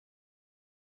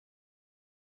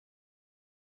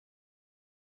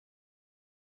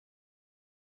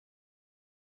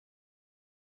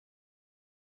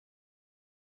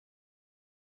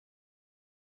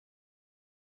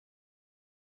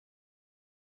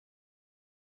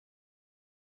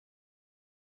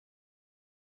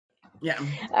Yeah.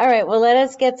 All right, well, let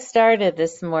us get started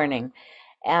this morning.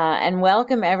 And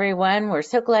welcome, everyone. We're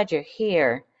so glad you're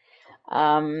here.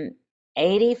 Um,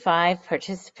 85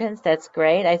 participants, that's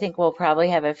great. I think we'll probably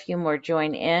have a few more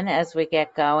join in as we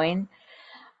get going.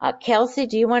 Kelsey,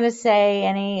 do you want to say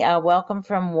any welcome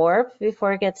from Warp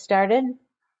before we get started?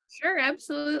 Sure,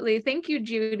 absolutely. Thank you,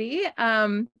 Judy.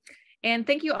 And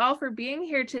thank you all for being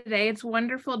here today. It's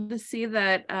wonderful to see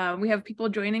that we have people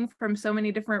joining from so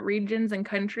many different regions and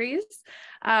countries.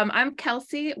 I'm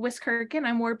Kelsey Wiskirkin.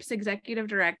 I'm Warp's Executive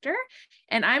Director,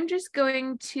 and I'm just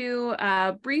going to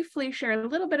briefly share a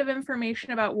little bit of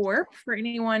information about Warp for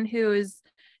anyone who is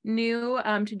new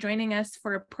to joining us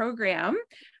for a program.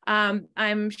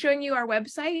 I'm showing you our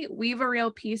website,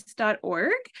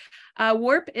 weavearealpiece.org.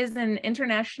 Warp is an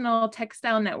international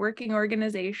textile networking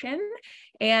organization,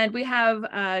 and we have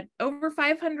over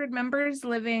 500 members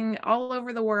living all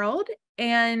over the world.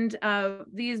 And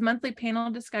these monthly panel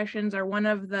discussions are one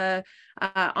of the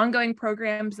ongoing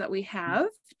programs that we have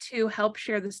to help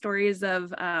share the stories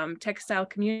of textile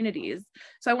communities.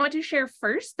 So I want to share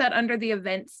first that under the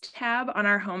events tab on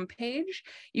our homepage,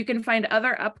 you can find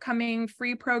other upcoming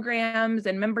free programs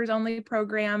and members only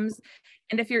programs.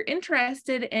 And if you're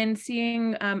interested in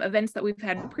seeing events that we've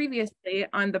had previously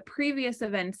on the previous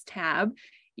events tab,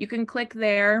 you can click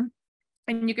there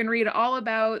and you can read all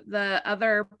about the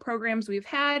other programs we've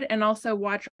had and also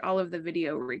watch all of the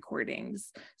video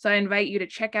recordings. So I invite you to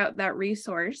check out that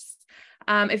resource.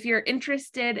 If you're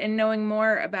interested in knowing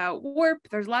more about Warp,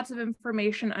 there's lots of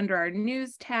information under our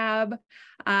news tab.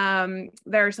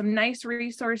 There are some nice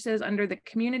resources under the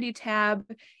community tab,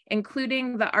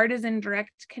 including the Artisan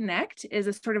Direct Connect is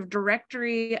a sort of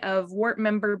directory of Warp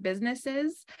member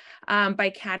businesses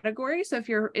by category. So if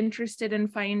you're interested in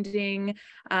finding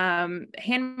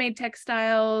handmade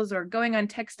textiles or going on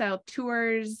textile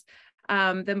tours,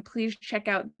 then please check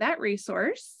out that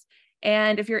resource.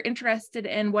 And if you're interested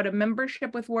in what a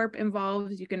membership with Warp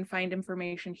involves, you can find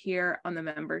information here on the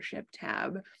membership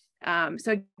tab.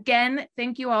 So again,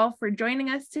 thank you all for joining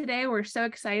us today. We're so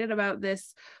excited about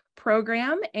this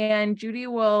program, and Judy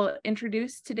will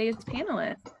introduce today's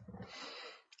panelists.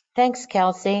 Thanks,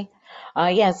 Kelsey.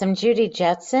 Yes, I'm Judy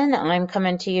Jetson. I'm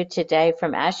coming to you today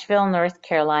from Asheville, North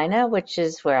Carolina, which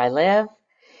is where I live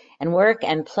and work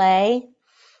and play.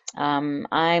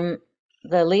 I'm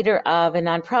the leader of a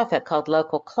nonprofit called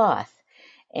Local Cloth,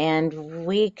 and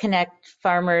we connect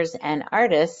farmers and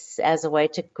artists as a way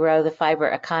to grow the fiber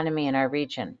economy in our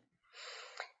region.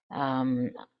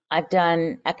 I've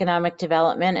done economic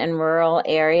development in rural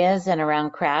areas and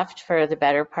around craft for the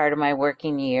better part of my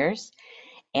working years,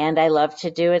 and I love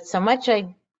to do it so much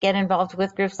I get involved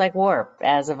with groups like Warp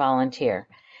as a volunteer.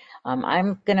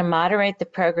 I'm going to moderate the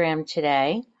program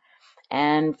today.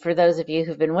 And for those of you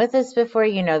who've been with us before,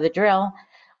 you know the drill.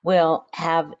 We'll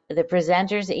have the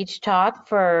presenters each talk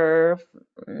for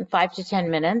 5 to 10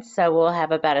 minutes. So we'll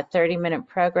have about a 30-minute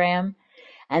program,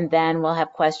 and then we'll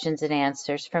have questions and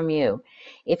answers from you.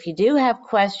 If you do have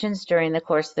questions during the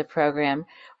course of the program,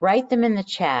 write them in the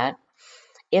chat.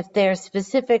 If they're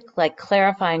specific, like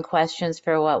clarifying questions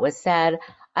for what was said,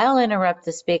 I'll interrupt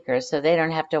the speakers so they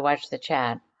don't have to watch the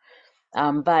chat.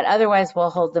 But otherwise, we'll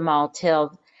hold them all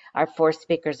till our 4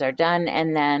 speakers are done,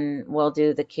 and then we'll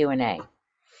do the Q&A.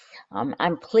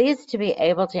 I'm pleased to be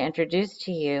able to introduce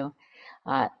to you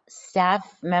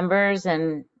staff members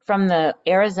and from the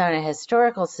Arizona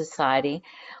Historical Society,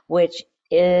 which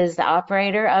is the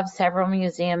operator of several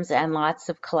museums and lots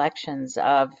of collections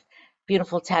of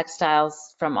beautiful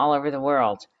textiles from all over the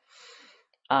world.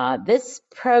 This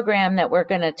program that we're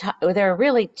going to talk, there are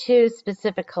really 2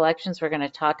 specific collections we're going to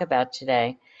talk about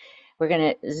today. We're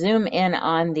going to zoom in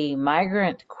on the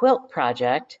Migrant Quilt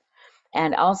Project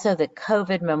and also the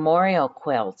COVID memorial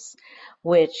quilts,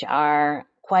 which are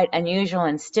quite unusual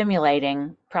and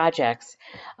stimulating projects.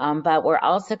 But we're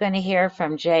also going to hear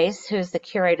from Jace, who's the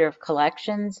curator of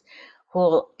collections, who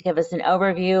will give us an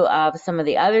overview of some of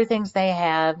the other things they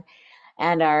have.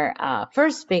 And our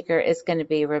first speaker is going to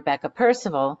be Rebecca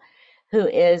Percival, who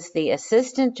is the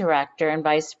Assistant Director and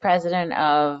Vice President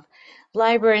of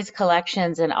Libraries,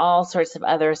 Collections, and all sorts of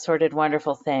other assorted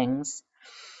wonderful things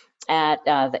at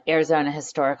the Arizona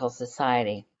Historical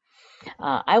Society.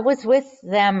 I was with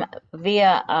them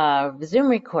via a Zoom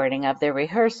recording of their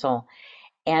rehearsal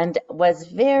and was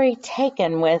very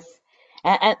taken with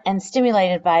and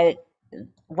stimulated by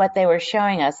what they were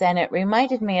showing us. And it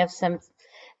reminded me of some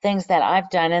things that I've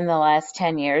done in the last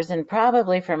 10 years and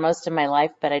probably for most of my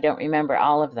life, but I don't remember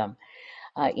all of them.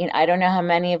 I don't know how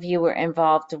many of you were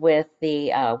involved with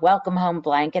the Welcome Home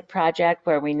Blanket Project,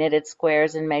 where we knitted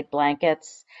squares and made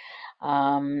blankets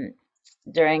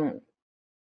during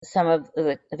some of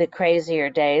the crazier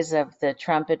days of the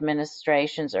Trump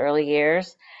administration's early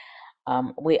years.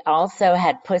 We also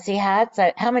had pussy hats.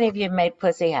 How many of you made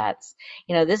pussy hats?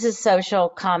 You know, this is social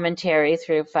commentary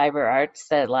through fiber arts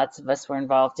that lots of us were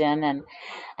involved in. And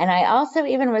I also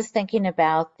even was thinking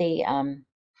about the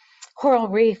coral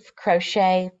reef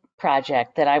crochet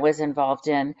project that I was involved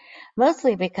in,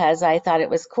 mostly because I thought it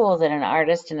was cool that an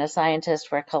artist and a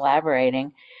scientist were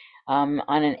collaborating on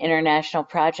an international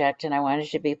project, and I wanted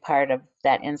to be part of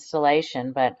that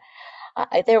installation. But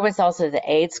there was also the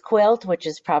AIDS quilt, which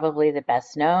is probably the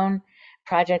best known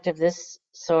project of this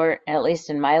sort, at least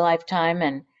in my lifetime.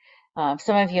 And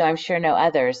some of you, I'm sure, know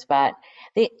others. But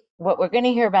what we're going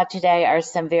to hear about today are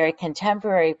some very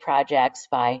contemporary projects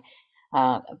by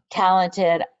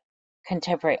talented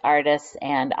contemporary artists.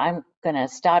 And I'm going to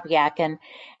stop yakking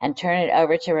and turn it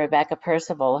over to Rebecca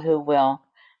Percival, who will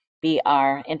be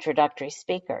our introductory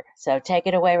speaker. So take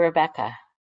it away, Rebecca.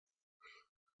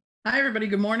 Hi, everybody.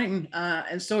 Good morning.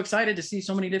 And so excited to see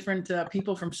so many different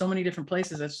people from so many different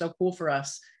places. That's so cool for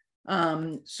us.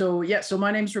 So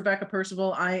my name is Rebecca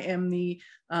Percival. I am the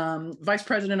Vice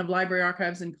President of Library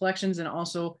Archives and Collections, and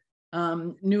also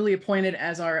newly appointed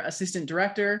as our Assistant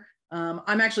Director.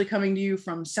 I'm actually coming to you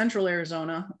from Central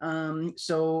Arizona.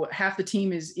 So half the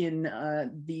team is in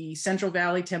the Central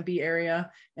Valley, Tempe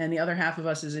area, and the other half of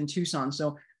us is in Tucson.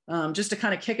 So just to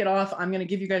kind of kick it off, I'm going to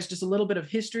give you guys just a little bit of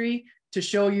history to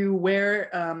show you where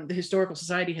the Historical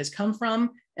Society has come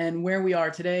from and where we are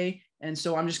today. And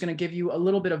so I'm just going to give you a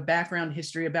little bit of background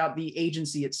history about the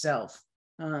agency itself.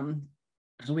 So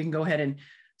we can go ahead and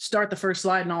start the first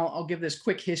slide, and I'll give this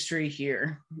quick history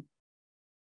here.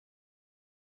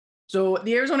 So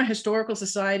the Arizona Historical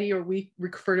Society, or we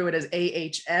refer to it as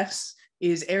AHS,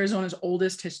 is Arizona's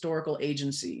oldest historical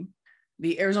agency.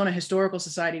 The Arizona Historical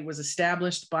Society was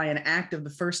established by an act of the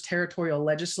first territorial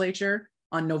legislature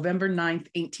on November 9th,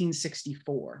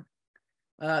 1864.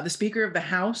 The Speaker of the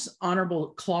House,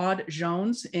 Honorable Claude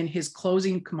Jones, in his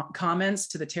closing comments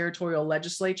to the territorial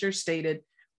legislature stated,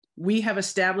 "We have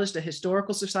established a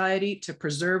historical society to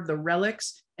preserve the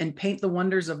relics and paint the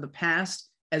wonders of the past,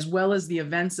 as well as the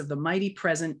events of the mighty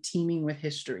present teeming with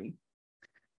history."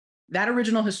 That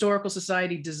original historical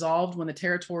society dissolved when the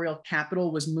territorial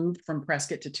capital was moved from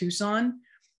Prescott to Tucson.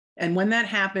 And when that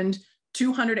happened,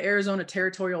 200 Arizona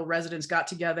territorial residents got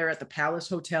together at the Palace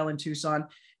Hotel in Tucson.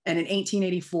 And in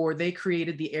 1884, they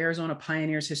created the Arizona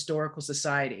Pioneers Historical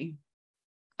Society.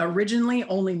 Originally,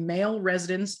 only male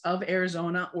residents of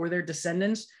Arizona or their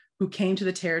descendants who came to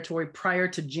the territory prior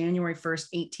to January 1st,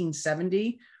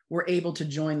 1870, were able to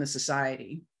join the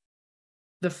society.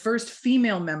 The first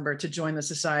female member to join the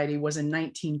society was in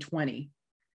 1920.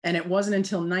 And it wasn't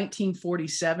until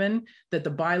 1947 that the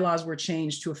bylaws were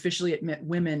changed to officially admit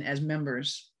women as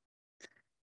members.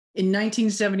 In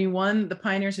 1971, the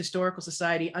Pioneers Historical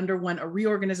Society underwent a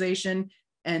reorganization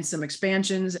and some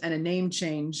expansions and a name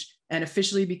change, and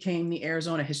officially became the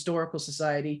Arizona Historical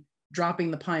Society, dropping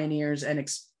the Pioneers and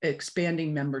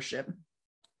expanding membership.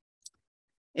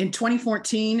 In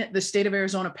 2014, the state of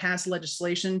Arizona passed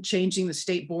legislation changing the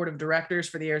state board of directors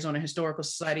for the Arizona Historical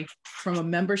Society from a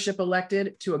membership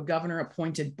elected to a governor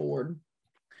appointed board.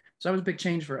 So that was a big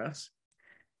change for us.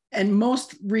 And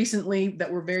most recently, that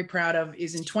we're very proud of,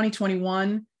 is in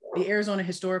 2021, the Arizona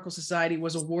Historical Society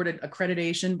was awarded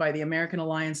accreditation by the American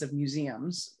Alliance of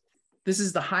Museums. This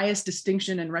is the highest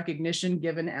distinction and recognition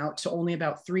given out to only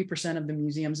about 3% of the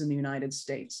museums in the United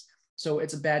States. So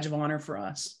it's a badge of honor for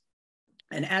us.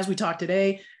 And as we talk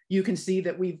today, you can see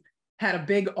that we've had a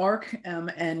big arc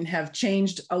and have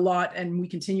changed a lot, and we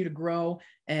continue to grow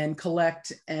and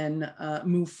collect and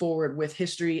move forward with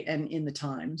history and in the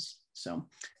times. So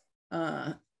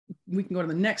we can go to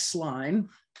the next slide.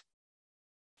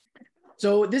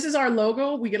 So this is our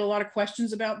logo. We get a lot of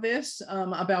questions about this,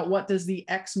 about what does the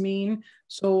X mean.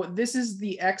 So this is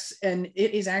the X, and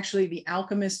it is actually the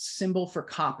alchemist symbol for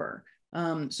copper.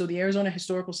 So the Arizona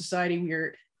Historical Society,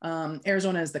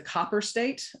 Arizona is the copper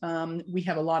state. We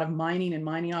have a lot of mining and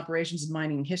mining operations and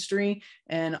mining history,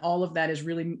 and all of that is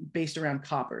really based around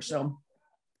copper. So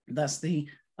thus the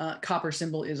copper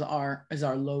symbol is our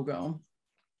logo.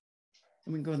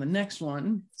 And we can go to the next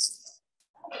one.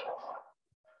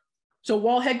 So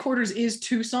Wall headquarters is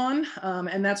Tucson,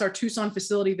 and that's our Tucson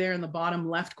facility there in the bottom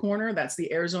left corner. That's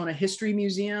the Arizona History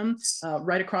Museum,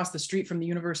 right across the street from the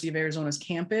University of Arizona's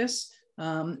campus.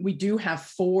 We do have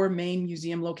 4 main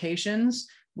museum locations.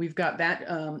 We've got that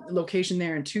location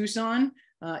there in Tucson.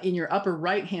 In your upper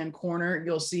right-hand corner,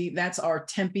 you'll see that's our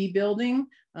Tempe building.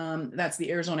 That's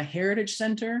the Arizona Heritage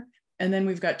Center. And then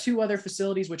we've got 2 other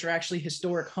facilities, which are actually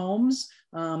historic homes.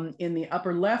 In the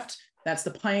upper left, That's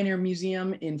the Pioneer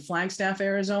Museum in Flagstaff,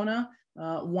 Arizona,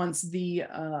 once the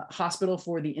hospital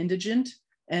for the indigent.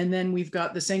 And then we've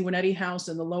got the Sanguinetti House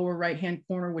in the lower right-hand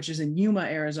corner, which is in Yuma,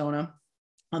 Arizona,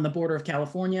 on the border of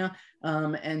California.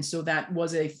 And so that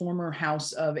was a former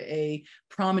house of a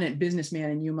prominent businessman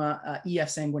in Yuma, E.F.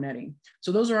 Sanguinetti.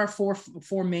 So those are our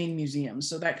four main museums.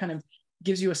 So that kind of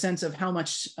gives you a sense of how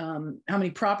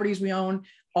many properties we own.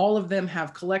 All of them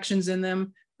have collections in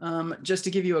them. Just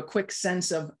to give you a quick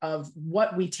sense of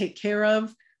what we take care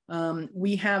of,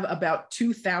 we have about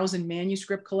 2,000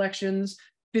 manuscript collections,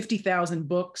 50,000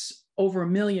 books, over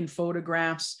 1 million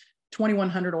photographs,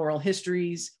 2,100 oral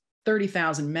histories,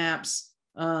 30,000 maps.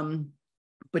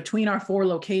 Between our 4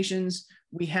 locations,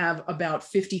 we have about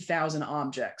 50,000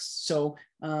 objects. So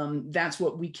that's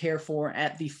what we care for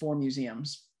at the 4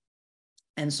 museums.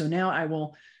 And so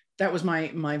now that was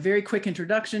my very quick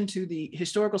introduction to the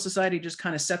Historical Society, just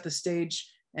kind of set the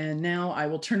stage. And now I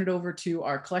will turn it over to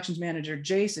our collections manager,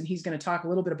 Jace, and he's going to talk a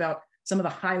little bit about some of the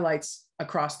highlights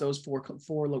across those four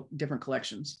different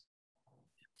collections.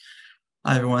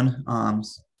 Hi, everyone.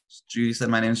 As Judy said,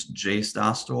 my name is Jace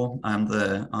Dostal. I'm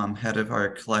the head of our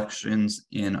collections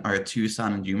in our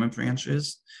Tucson and Yuma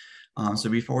branches. So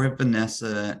before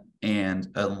Vanessa and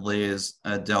Liz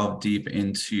delve deep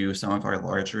into some of our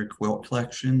larger quilt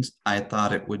collections, I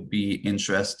thought it would be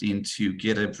interesting to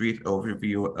get a brief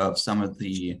overview of some of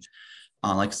the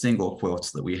like single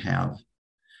quilts that we have.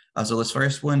 So this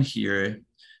first one here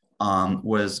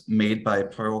was made by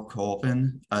Pearl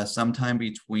Colvin sometime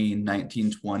between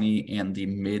 1920 and the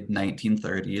mid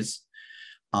 1930s.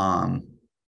 Her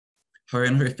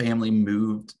and her family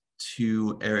moved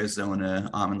to Arizona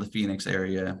in the Phoenix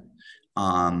area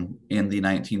in the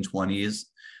 1920s,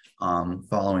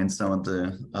 following some of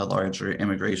the larger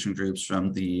immigration groups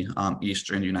from the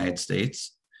Eastern United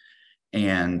States.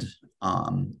 And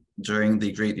during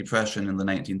the Great Depression in the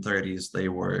 1930s, they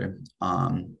were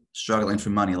struggling for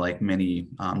money like many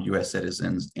U.S.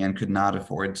 citizens and could not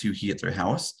afford to heat their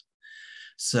house.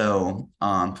 So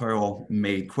Pearl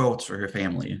made quilts for her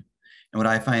family. And what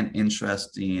I find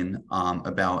interesting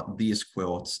about these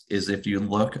quilts is if you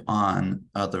look on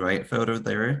the right photo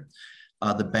there,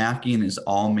 the backing is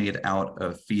all made out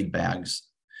of feed bags.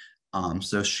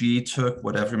 So she took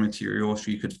whatever material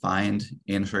she could find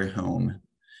in her home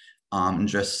and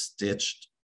just stitched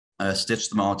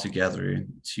them all together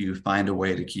to find a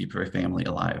way to keep her family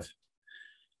alive.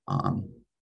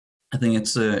 I think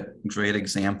it's a great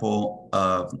example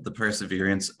of the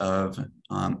perseverance of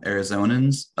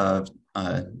Arizonans, of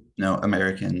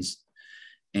Americans,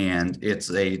 and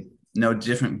it's a no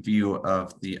different view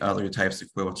of the other types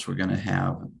of quilts we're going to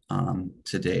have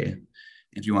today.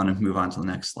 If you want to move on to the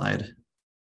next slide.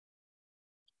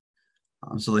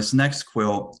 So this next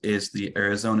quilt is the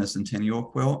Arizona Centennial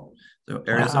Quilt. So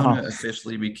Arizona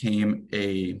officially became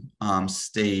a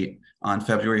state on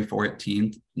February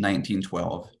 14th,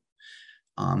 1912.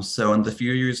 So in the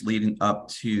few years leading up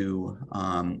to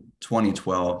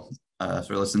 2012,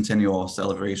 for the centennial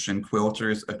celebration,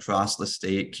 quilters across the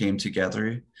state came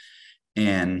together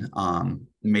and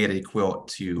made a quilt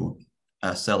to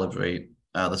celebrate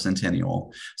the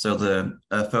centennial. So the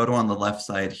photo on the left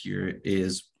side here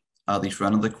is the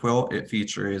front of the quilt. It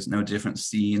features no different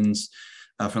scenes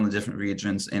from the different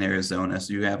regions in Arizona.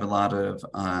 So you have a lot of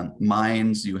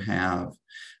mines, you have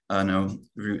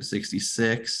Route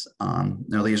 66.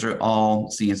 Now these are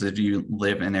all scenes that if you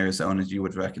live in Arizona, you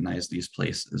would recognize these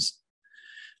places.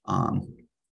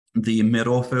 The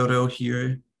middle photo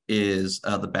here is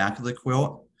the back of the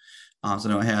quilt.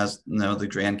 So it has the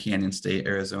Grand Canyon State,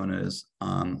 Arizona's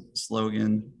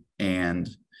slogan, and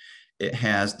it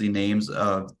has the names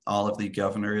of all of the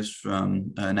governors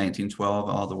from 1912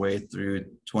 all the way through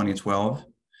 2012.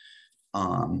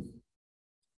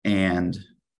 And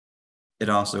it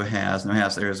also has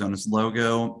Arizona's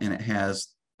logo, and it has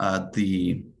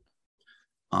the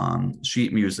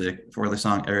sheet music for the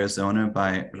song Arizona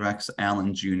by Rex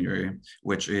Allen Jr.,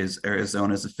 which is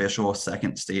Arizona's official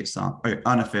second state song, or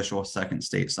unofficial second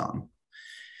state song.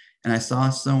 And I saw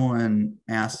someone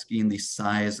asking the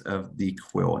size of the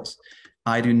quilt.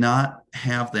 I do not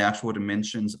have the actual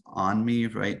dimensions on me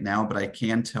right now, but I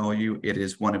can tell you it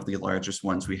is one of the largest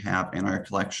ones we have in our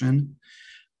collection.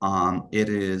 It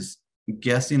is,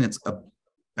 guessing it's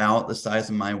about the size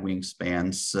of my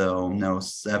wingspan, so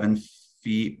 7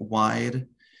 feet wide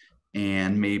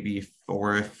and maybe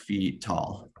 4 feet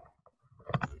tall.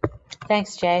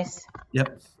 Thanks, Jace.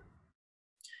 Yep.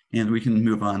 And we can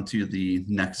move on to the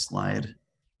next slide.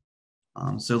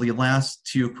 So the last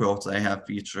 2 quilts I have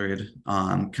featured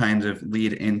kind of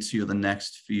lead into the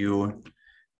next few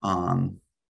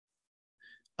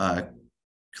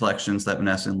collections that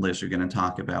Vanessa and Liz are going to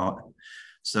talk about.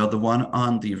 So the one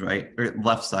on the right or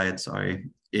left side, sorry,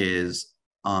 is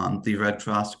the Red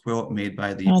Cross quilt made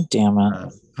by the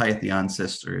Pythian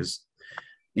sisters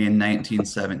in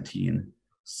 1917.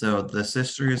 So the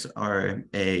sisters are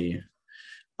a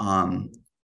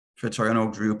fraternal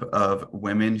group of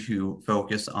women who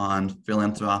focus on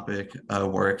philanthropic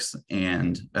works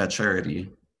and charity.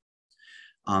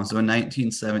 So in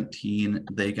 1917,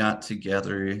 they got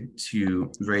together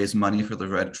to raise money for the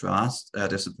Red Cross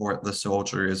to support the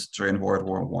soldiers during World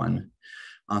War I.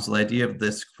 So the idea of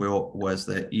this quilt was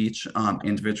that each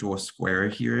individual square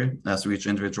here, so each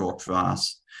individual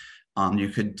cross, you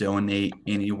could donate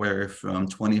anywhere from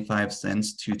 25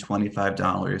 cents to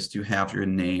 $25 to have your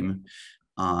name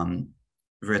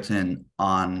written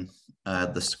on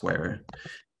the square.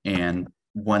 And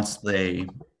once they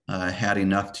had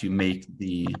enough to make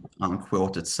the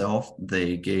quilt itself,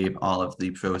 they gave all of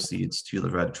the proceeds to the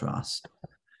Red Cross.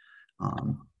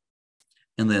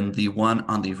 And then the one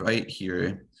on the right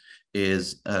here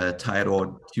is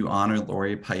titled To Honor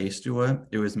Lori Paestua.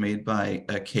 It was made by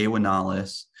Kay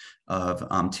Winales of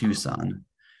Tucson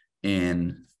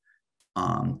in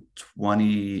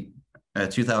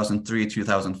 2003,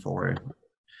 2004.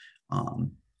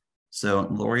 So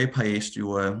Lori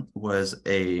Paestua was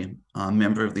a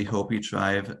member of the Hopi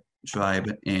tribe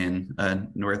in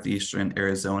northeastern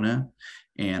Arizona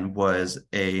and was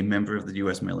a member of the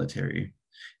U.S. military.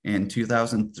 In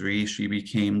 2003, she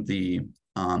became the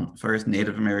first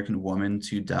Native American woman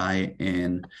to die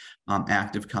in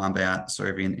active combat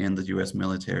serving in the U.S.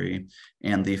 military,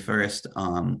 and the first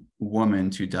woman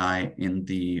to die in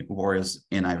the wars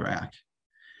in Iraq.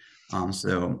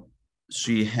 So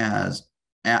she has,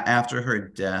 after her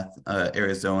death,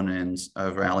 Arizonans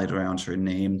rallied around her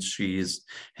name. She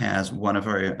has one of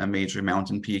our major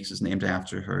mountain peaks is named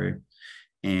after her,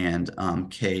 and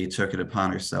Kay took it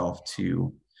upon herself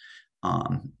to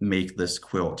make this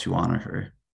quilt to honor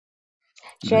her.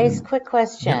 Jay's quick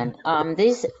question. Yep.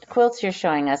 These quilts you're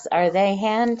showing us, are they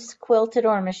hand quilted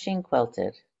or machine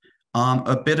quilted?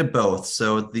 A bit of both.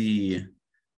 So the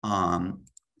one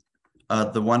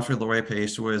for Lori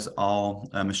Paestua is all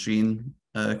machine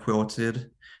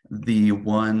quilted. The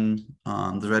one,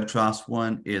 the Red Cross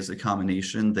one, is a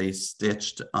combination. They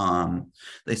stitched all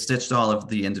of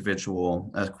the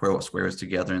individual quilt squares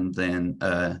together and then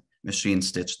machine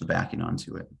stitched the backing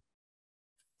onto it.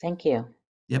 Thank you.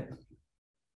 Yep. And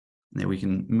then we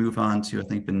can move on to, I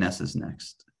think, Vanessa's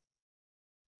next.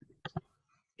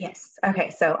 Yes. Okay.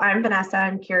 So I'm Vanessa.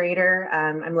 I'm curator.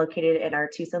 I'm located at our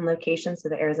Tucson location, so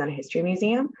the Arizona History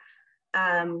Museum.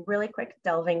 Really quick,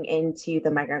 delving into the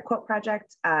Migrant Quilt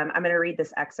Project. I'm going to read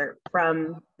this excerpt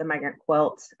from the Migrant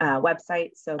Quilt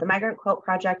website. So the Migrant Quilt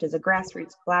Project is a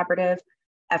grassroots collaborative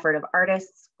effort of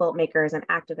artists, quilt makers, and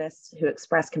activists who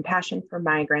express compassion for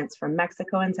migrants from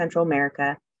Mexico and Central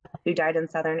America who died in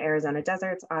southern Arizona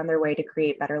deserts on their way to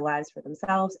create better lives for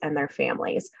themselves and their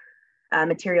families.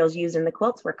 Materials used in the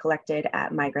quilts were collected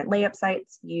at migrant layup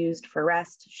sites used for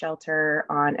rest, shelter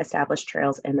on established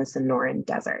trails in the Sonoran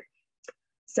Desert.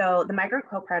 So the Migrant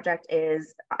Quilt Project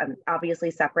is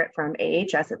obviously separate from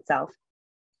AHS itself,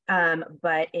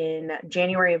 but in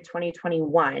January of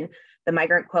 2021, the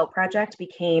Migrant Quilt Project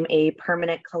became a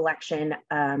permanent collection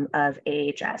of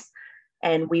AHS,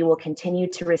 and we will continue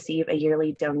to receive a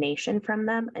yearly donation from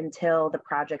them until the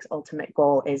project's ultimate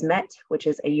goal is met, which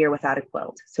is a year without a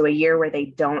quilt, so a year where they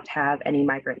don't have any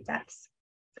migrant deaths.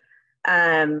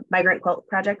 Migrant Quilt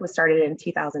Project was started in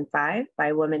 2005 by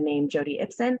a woman named Jody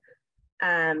Ibsen.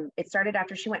 It started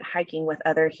after she went hiking with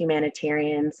other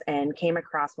humanitarians and came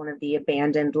across one of the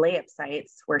abandoned layup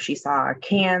sites where she saw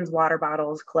cans, water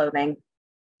bottles, clothing,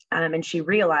 and she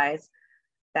realized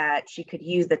that she could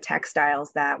use the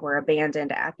textiles that were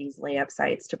abandoned at these layup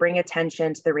sites to bring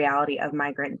attention to the reality of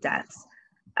migrant deaths.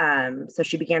 So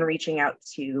she began reaching out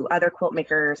to other quilt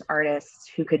makers, artists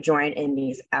who could join in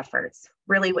these efforts.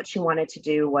 Really what she wanted to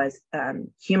do was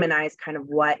humanize kind of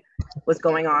what was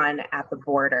going on at the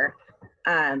border.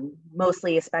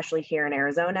 Mostly, especially here in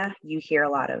Arizona, you hear a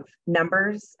lot of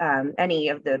numbers, any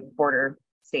of the border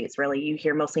states really, you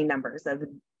hear mostly numbers of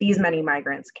these many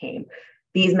migrants came,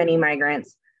 these many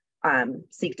migrants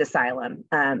seeked asylum.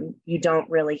 You don't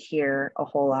really hear a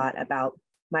whole lot about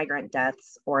migrant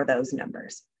deaths or those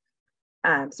numbers.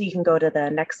 So you can go to the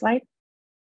next slide.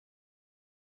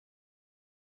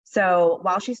 So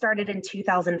while she started in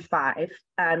 2005,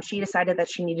 she decided that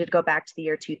she needed to go back to the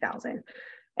year 2000.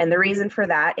 And the reason for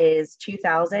that is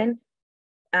 2000,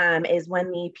 is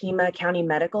when the Pima County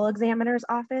Medical Examiner's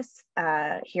Office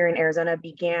here in Arizona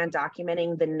began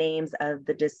documenting the names of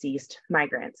the deceased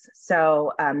migrants.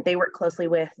 So they work closely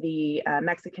with the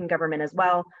Mexican government as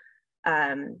well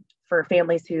for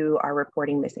families who are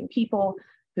reporting missing people,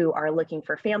 who are looking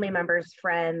for family members,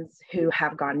 friends who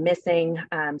have gone missing.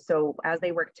 So as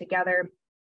they work together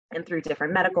and through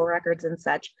different medical records and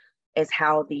such is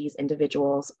how these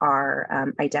individuals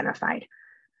are identified.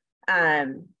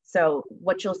 So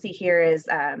what you'll see here is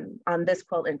on this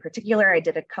quilt in particular, I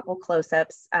did a couple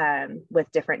close-ups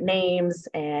with different names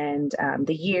and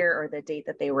the year or the date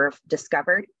that they were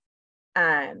discovered.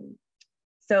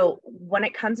 So when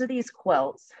it comes to these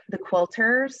quilts, the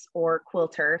quilters or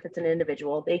quilter, if it's an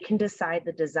individual, they can decide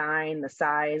the design, the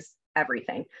size,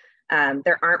 everything.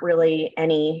 There aren't really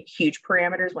any huge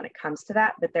parameters when it comes to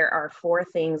that, but there are 4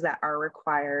 things that are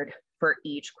required for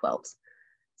each quilt.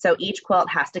 So each quilt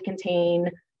has to contain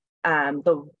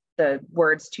the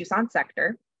words Tucson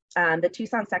Sector. The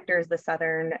Tucson Sector is the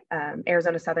southern,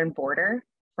 Arizona southern border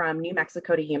from New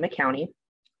Mexico to Yuma County.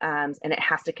 And it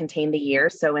has to contain the year.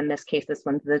 So in this case, this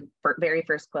one's the very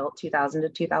first quilt, 2000 to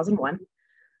 2001.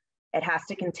 It has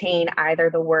to contain either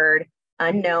the word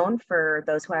unknown for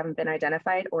those who haven't been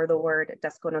identified, or the word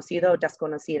desconocido,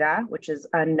 desconocida, which is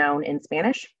unknown in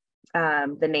Spanish,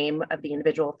 the name of the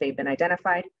individual if they've been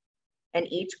identified. And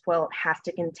each quilt has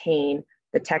to contain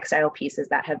the textile pieces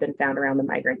that have been found around the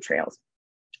migrant trails.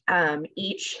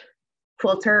 Each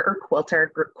quilter or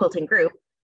quilting group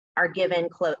are given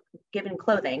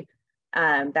clothing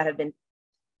that have been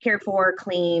cared for,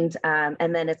 cleaned,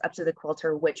 and then it's up to the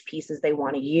quilter which pieces they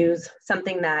want to use.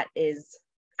 Something that is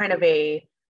kind of a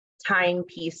tying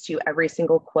piece to every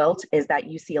single quilt is that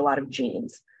you see a lot of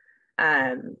jeans.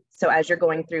 So as you're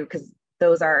going through, because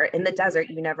those are in the desert,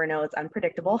 you never know, it's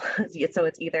unpredictable. So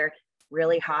it's either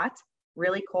really hot,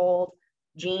 really cold,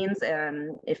 jeans,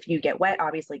 if you get wet,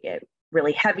 obviously get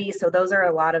really heavy. So those are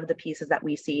a lot of the pieces that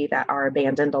we see that are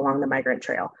abandoned along the migrant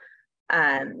trail.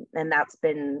 And that's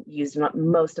been used in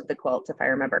most of the quilts, if I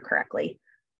remember correctly.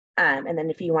 And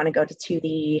then if you want to go to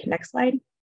the next slide.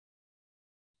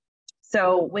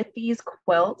 So with these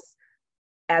quilts,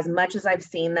 as much as I've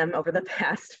seen them over the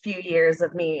past few years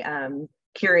of me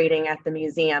curating at the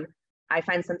museum, I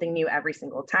find something new every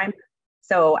single time.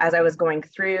 So as I was going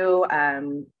through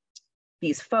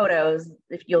these photos,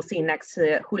 if you'll see next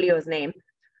to Julio's name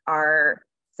are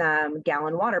some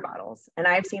gallon water bottles. And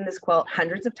I've seen this quilt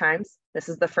hundreds of times. This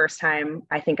is the first time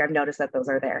I think I've noticed that those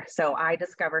are there. So I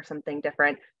discover something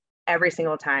different every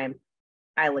single time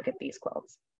I look at these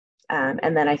quilts.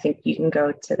 And then I think you can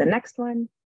go to the next one.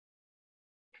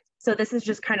 So this is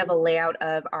just kind of a layout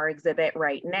of our exhibit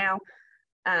right now.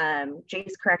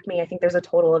 Jace, correct me, I think there's a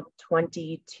total of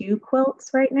 22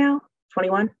 quilts right now,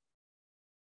 21?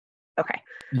 Okay.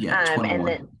 Yeah, 21. And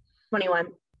then 21.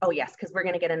 Oh yes, because we're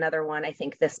going to get another one, I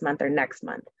think this month or next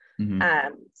month.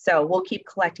 Mm-hmm. So we'll keep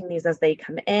collecting these as they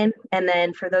come in. And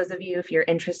then for those of you, if you're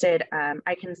interested,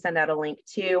 I can send out a link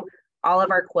to all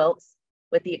of our quilts,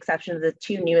 with the exception of the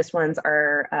 2 newest ones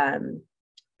are,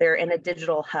 they're in a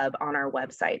digital hub on our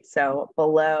website. So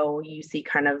below you see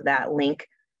kind of that link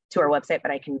to our website,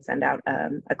 but I can send out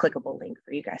a clickable link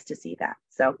for you guys to see that.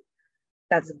 So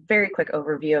that's a very quick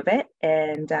overview of it.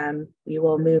 And we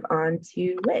will move on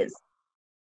to Liz.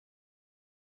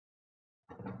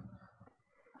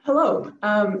 Hello,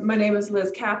 my name is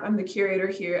Liz Kapp. I'm the curator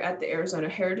here at the Arizona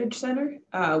Heritage Center,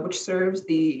 which serves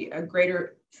the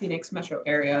greater Phoenix metro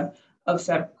area of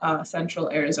central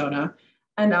Arizona.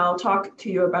 And I'll talk to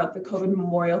you about the COVID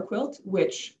memorial quilt,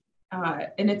 which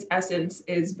in its essence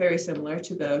is very similar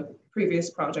to the previous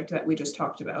project that we just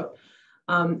talked about.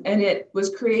 And it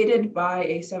was created by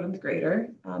a 7th grader,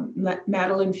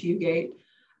 Madeline Fugate,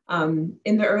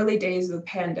 in the early days of the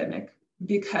pandemic,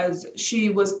 because she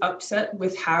was upset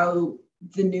with how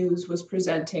the news was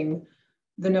presenting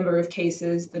the number of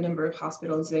cases, the number of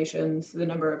hospitalizations, the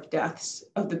number of deaths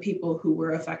of the people who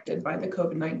were affected by the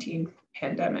COVID-19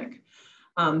 pandemic.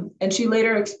 And she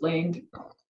later explained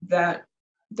that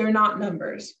they're not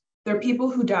numbers. They're people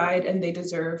who died and they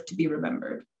deserve to be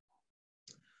remembered.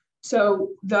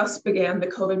 So thus began the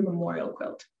COVID memorial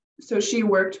quilt. So she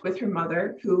worked with her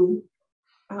mother, who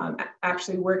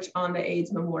actually worked on the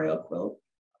AIDS memorial quilt.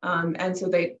 And so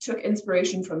they took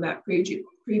inspiration from that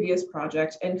previous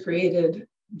project and created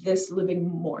this living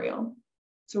memorial.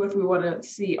 So if we want to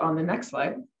see on the next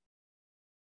slide,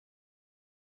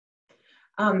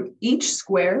 each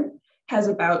square has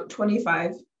about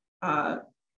 25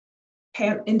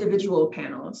 individual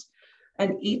panels,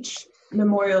 and each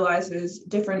memorializes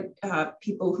different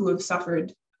people who have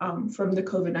suffered from the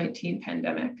COVID-19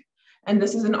 pandemic. And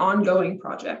this is an ongoing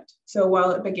project. So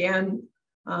while it began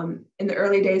in the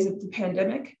early days of the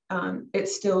pandemic, it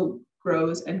still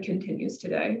grows and continues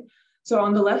today. So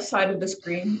on the left side of the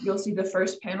screen, you'll see the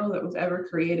first panel that was ever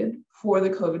created for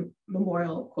the COVID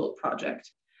Memorial Quilt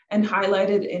Project. And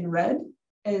highlighted in red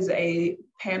is a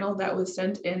panel that was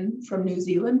sent in from New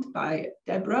Zealand by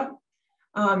Deborah,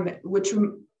 which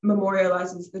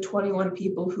memorializes the 21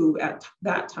 people who at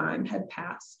that time had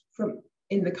passed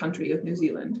in the country of New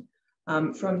Zealand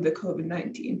from the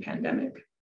COVID-19 pandemic.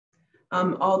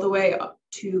 All the way up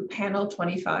to panel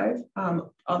 25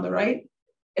 on the right.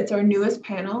 It's our newest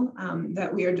panel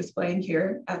that we are displaying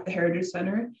here at the Heritage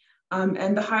Center.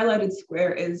 And the highlighted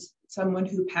square is someone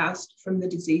who passed from the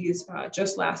disease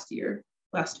just last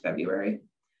February.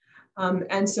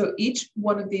 And so each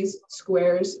one of these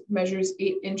squares measures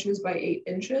 8 inches by 8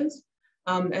 inches.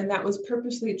 And that was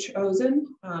purposely chosen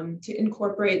to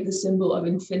incorporate the symbol of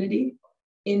infinity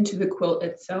into the quilt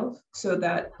itself, so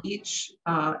that each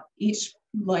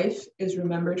life is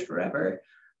remembered forever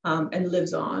and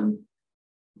lives on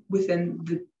within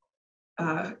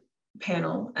the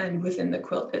panel and within the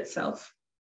quilt itself.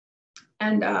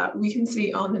 And we can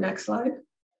see on the next slide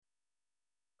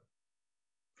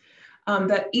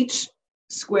that each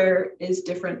square is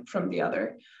different from the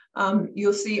other.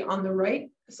 You'll see on the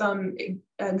right some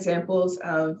examples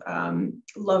of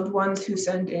loved ones who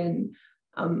send in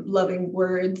loving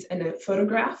words and a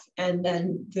photograph, and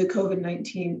then the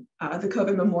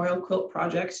COVID Memorial Quilt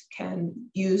Project can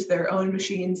use their own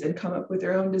machines and come up with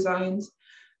their own designs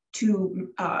to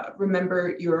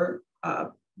remember your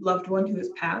loved one who has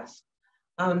passed.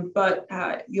 But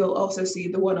you'll also see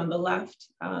the one on the left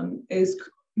is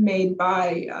made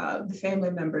by the family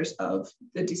members of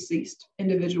the deceased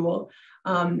individual.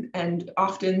 And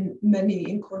often many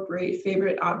incorporate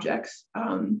favorite objects.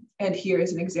 And here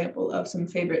is an example of some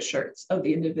favorite shirts of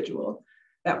the individual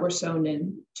that were sewn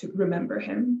in to remember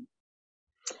him.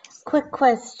 Quick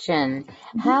question.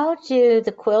 How do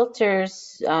the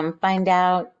quilters find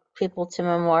out people to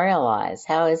memorialize?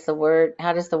 How does the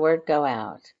word go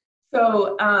out?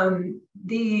 So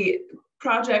the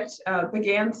project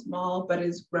began small, but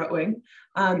is growing.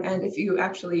 And if you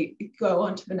actually go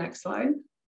on to the next slide,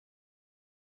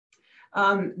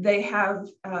 they have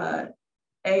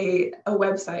a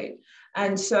website.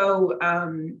 And so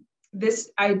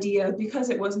this idea, because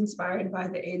it was inspired by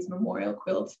the AIDS Memorial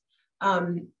Quilt,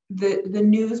 the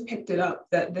news picked it up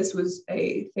that this was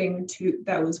a thing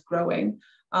that was growing,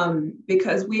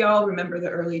 because we all remember the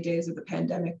early days of the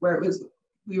pandemic where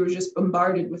we were just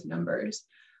bombarded with numbers.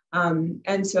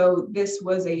 And so this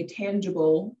was a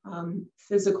tangible,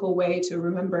 physical way to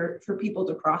remember, for people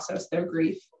to process their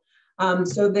grief.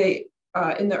 So they,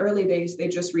 in the early days, they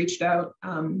just reached out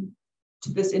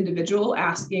to this individual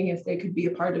asking if they could be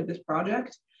a part of this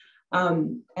project.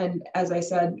 And as I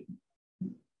said,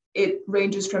 it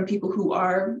ranges from people who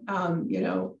are,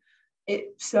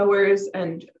 sewers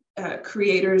and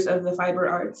creators of the fiber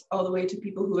arts, all the way to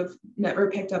people who have never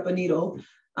picked up a needle,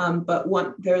 but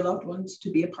want their loved ones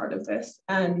to be a part of this.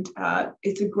 And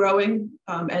it's a growing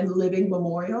and living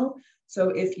memorial. So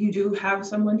if you do have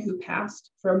someone who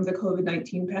passed from the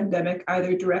COVID-19 pandemic,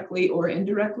 either directly or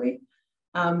indirectly,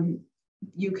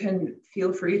 you can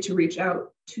feel free to reach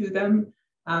out to them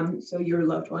so your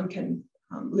loved one can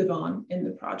live on in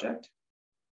the project.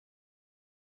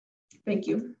 Thank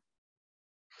you.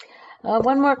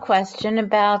 One more question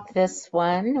about this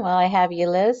one while I have you,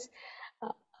 Liz.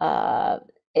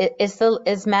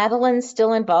 Is Madeline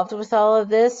still involved with all of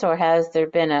this, or has there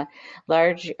been a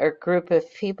large group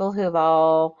of people who've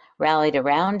all rallied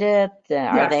around it?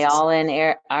 Are they all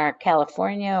in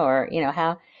California, or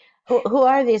who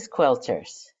are these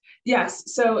quilters?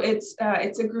 Yes, so it's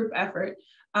a group effort.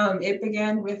 It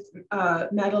began with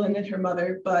Madeline and her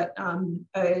mother, but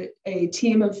a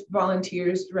team of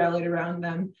volunteers rallied around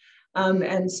them.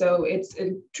 And so it's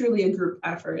truly a group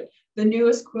effort. The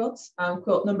newest quilts,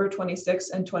 quilt number 26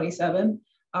 and 27,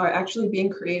 are actually being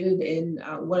created in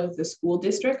one of the school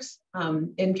districts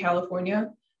in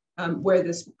California, where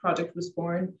this project was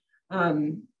born.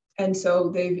 And so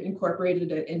they've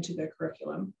incorporated it into their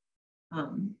curriculum.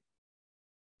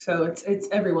 So it's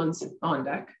everyone's on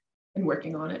deck and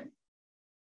working on it.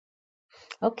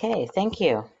 Okay, thank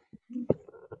you.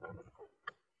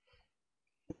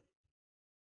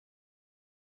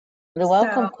 The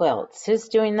welcome quilts, who's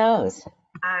doing those?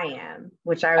 I am,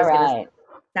 which I was going to say,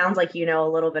 sounds like you know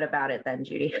a little bit about it then,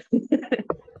 Judy.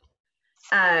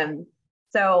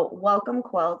 So Welcome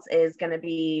Quilts is going to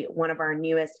be one of our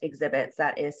newest exhibits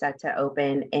that is set to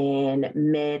open in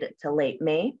mid to late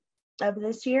May of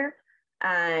this year.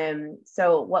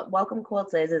 So what Welcome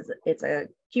Quilts is it's a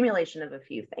accumulation of a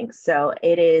few things. So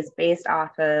it is based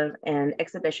off of an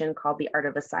exhibition called The Art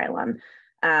of Asylum.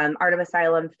 Art of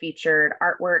Asylum featured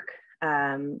artwork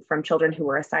from children who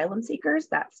were asylum seekers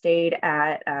that stayed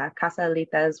at Casa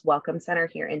Alita's Welcome Center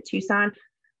here in Tucson.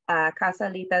 Casa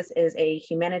Alitas is a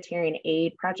humanitarian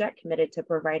aid project committed to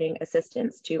providing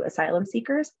assistance to asylum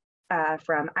seekers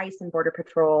from ICE and Border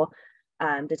Patrol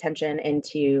detention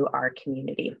into our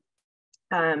community.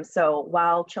 So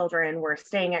while children were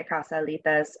staying at Casa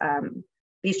Alitas,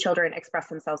 these children expressed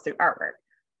themselves through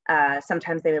artwork.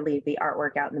 Sometimes they would leave the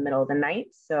artwork out in the middle of the night,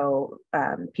 so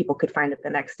people could find it the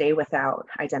next day without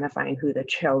identifying who the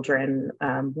children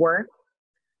were.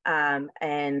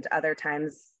 And other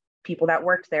times, people that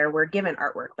worked there were given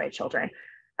artwork by children.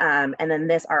 And then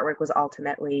this artwork was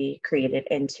ultimately created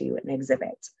into an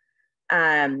exhibit.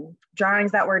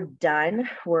 Drawings that were done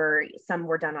some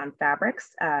were done on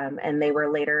fabrics, and they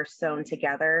were later sewn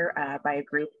together by a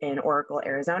group in Oracle,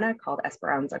 Arizona called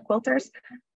Esperanza Quilters.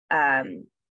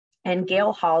 And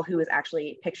Gail Hall, who is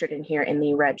actually pictured in here in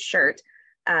the red shirt,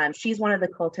 she's one of the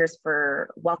quilters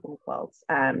for Welcome Quilts.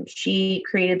 She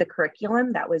created the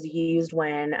curriculum that was used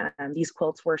when these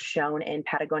quilts were shown in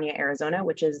Patagonia, Arizona,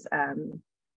 which is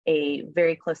a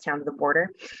very close town to the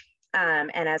border.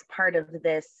 And as part of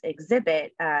this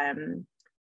exhibit,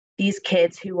 these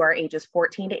kids who are ages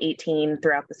 14 to 18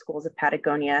 throughout the schools of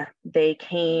Patagonia, they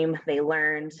came, they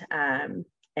learned,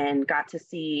 and got to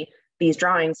see these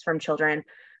drawings from children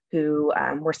who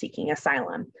were seeking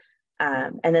asylum.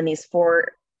 And then these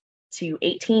 4 to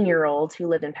 18-year-olds who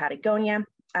lived in Patagonia,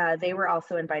 they were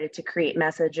also invited to create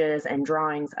messages and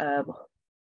drawings of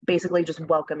basically just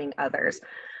welcoming others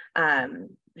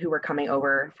who were coming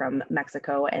over from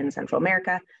Mexico and Central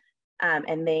America.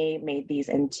 And they made these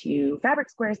into fabric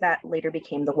squares that later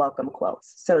became the Welcome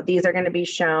Quilts. So these are going to be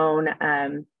shown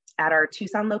at our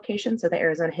Tucson location, so the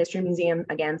Arizona History Museum,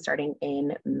 again, starting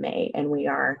in May. And we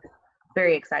are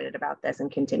very excited about this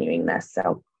and continuing this.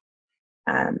 So,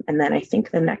 and then I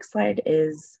think the next slide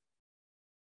is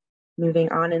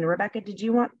moving on. And Rebecca, did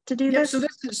you want to do this?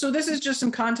 So this is just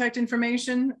some contact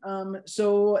information.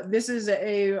 So this is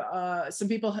some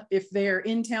people, if they're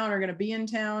in town, are going to be in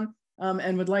town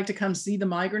and would like to come see the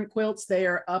migrant quilts. They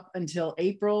are up until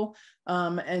April.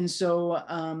 And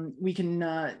so we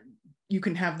can, you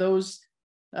can have those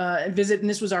visit. And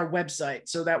this was our website.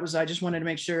 So that was, I just wanted to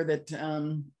make sure that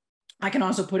I can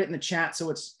also put it in the chat, so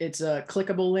it's a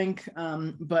clickable link.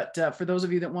 But for those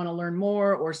of you that want to learn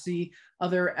more or see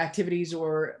other activities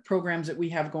or programs that we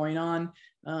have going on,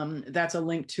 that's a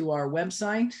link to our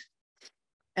website.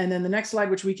 And then the next slide,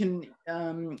 which we can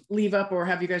leave up or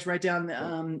have you guys write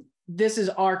down, this is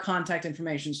our contact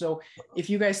information. So if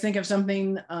you guys think of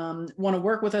something, want to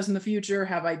work with us in the future,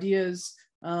 have ideas,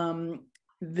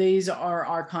 these are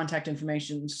our contact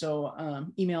information. So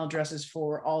email addresses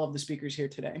for all of the speakers here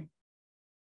today.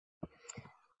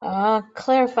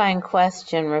 Clarifying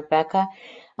question, Rebecca.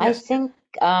 Yes. I think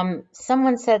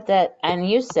someone said that, and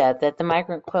you said that the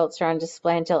migrant quilts are on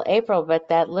display until April, but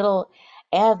that little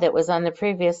ad that was on the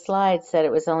previous slide said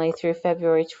it was only through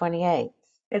February 28th.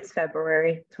 It's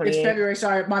February 28th. It's February.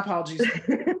 Sorry, my apologies.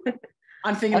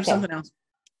 I'm thinking of something else.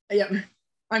 Yeah,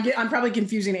 I'm probably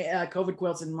confusing COVID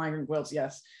quilts and migrant quilts.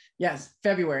 Yes,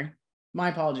 February. My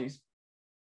apologies.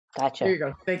 Gotcha. There you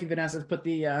go. Thank you, Vanessa. Put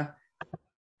the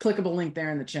clickable link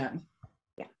there in the chat.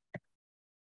 Yeah.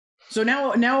 So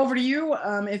now over to you.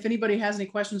 If anybody has any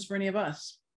questions for any of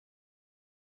us.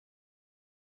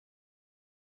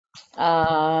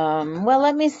 Well,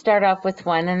 let me start off with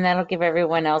one, and that'll give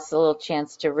everyone else a little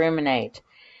chance to ruminate.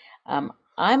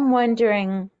 I'm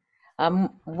wondering,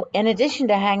 in addition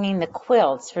to hanging the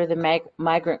quilts for the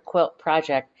Migrant Quilt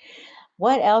Project,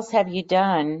 what else have you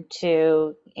done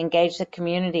to engage the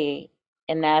community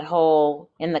in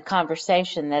the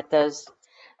conversation that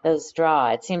those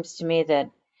draw? It seems to me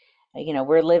that,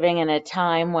 we're living in a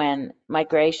time when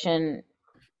migration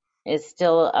is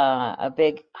still a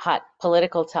big, hot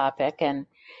political topic. And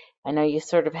I know you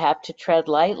sort of have to tread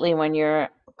lightly when you're a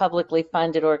publicly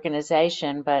funded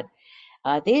organization, but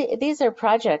these are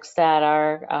projects that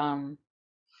are,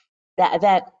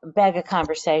 that beg a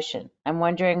conversation. I'm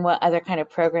wondering what other kind of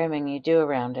programming you do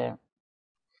around it.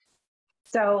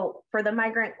 So for the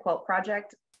Migrant Quilt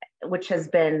Project, which has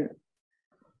been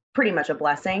pretty much a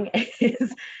blessing,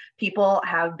 is people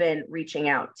have been reaching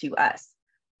out to us.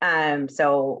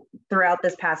 So throughout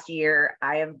this past year,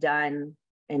 I have done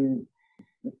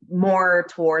more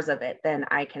tours of it than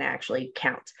I can actually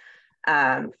count,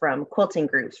 from quilting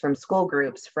groups, from school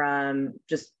groups, from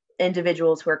just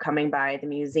individuals who are coming by the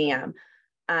museum.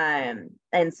 And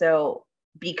so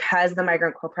because the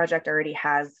Migrant Quilt Project already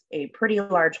has a pretty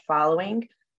large following,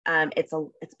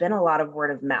 it's been a lot of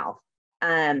word of mouth.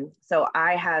 So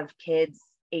I have kids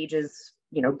ages,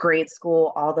 grade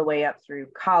school all the way up through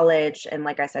college. And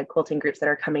like I said, quilting groups that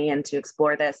are coming in to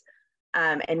explore this.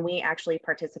 And we actually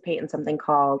participate in something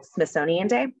called Smithsonian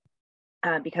Day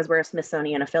because we're a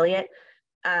Smithsonian affiliate,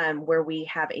 where we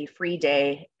have a free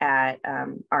day at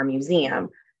our museum.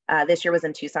 This year was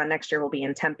in Tucson, next year will be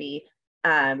in Tempe,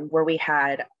 where we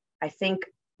had, I think,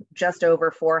 just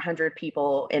over 400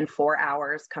 people in 4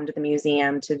 hours come to the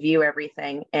museum to view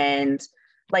everything. And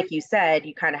like you said,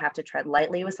 you kind of have to tread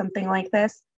lightly with something like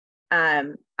this.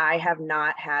 I have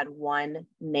not had one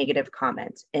negative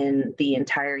comment in the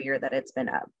entire year that it's been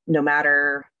up, no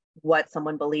matter what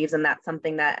someone believes. And that's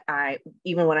something that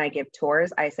even when I give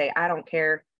tours, I say, I don't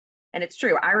care. And it's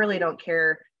true. I really don't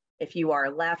care if you are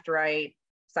left, right,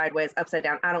 sideways, upside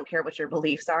down. I don't care what your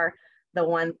beliefs are. The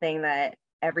one thing that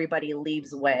everybody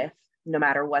leaves with, no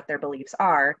matter what their beliefs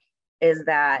are, is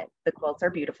that the quilts are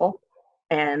beautiful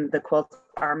and the quilts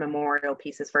are memorial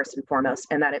pieces first and foremost,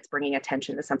 and that it's bringing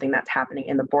attention to something that's happening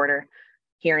in the border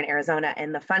here in Arizona.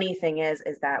 And the funny thing is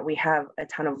that we have a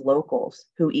ton of locals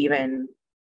who even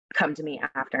come to me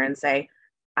after and say,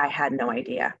 I had no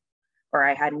idea, or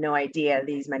I had no idea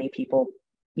these many people,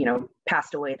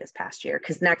 passed away this past year.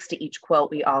 Because next to each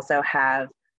quilt, we also have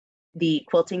the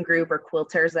quilting group or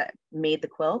quilters that made the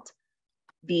quilt,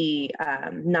 the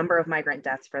number of migrant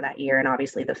deaths for that year, and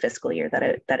obviously the fiscal year that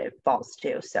it falls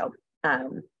to. So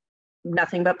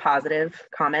nothing but positive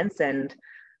comments and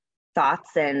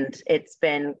thoughts, and it's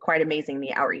been quite amazing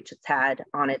the outreach it's had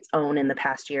on its own in the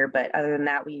past year. But other than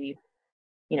that, we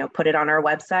put it on our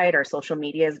website, our social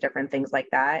medias, different things like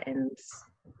that, and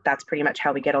that's pretty much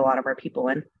how we get a lot of our people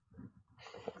in.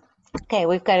 Okay,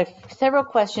 we've got several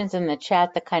questions in the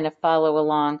chat that kind of follow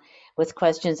along with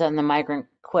questions on the migrant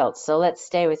quilts. So let's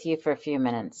stay with you for a few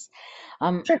minutes.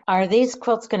 Sure. Are these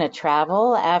quilts going to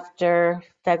travel after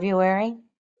February?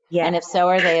 Yeah. And if so,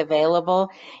 are they available?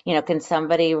 Can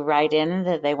somebody write in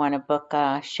that they want to book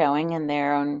a showing in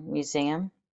their own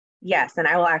museum? Yes, and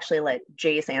I will actually let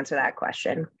Jace answer that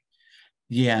question.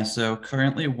 Yeah, so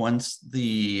currently once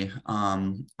the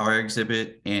our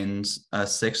exhibit ends,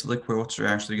 6 of the quilts are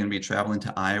actually going to be traveling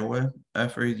to Iowa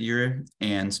for a year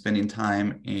and spending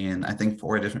time in, I think,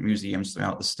 4 different museums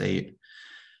throughout the state.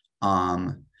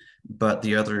 But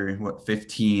the other,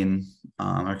 15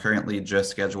 are currently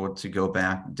just scheduled to go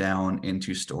back down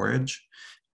into storage.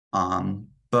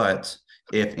 But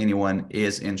if anyone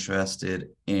is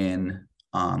interested in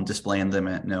displaying them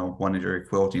at one of your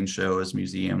quilting shows,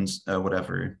 museums,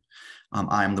 whatever,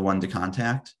 I'm the one to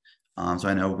contact. So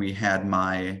I know we had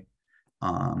my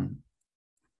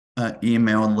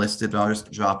email listed, but I'll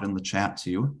just drop it in the chat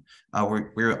too.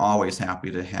 We're always happy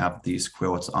to have these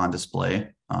quilts on display.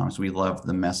 So we love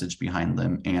the message behind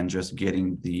them, and just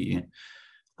getting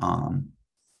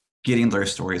their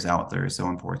stories out there is so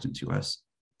important to us.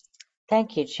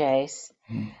 Thank you, Chase.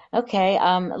 Okay,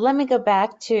 let me go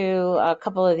back to a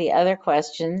couple of the other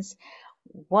questions.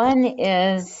 One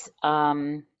is,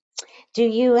 do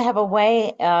you have a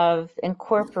way of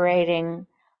incorporating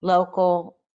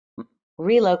local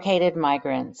relocated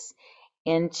migrants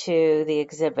into the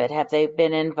exhibit? Have they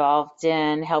been involved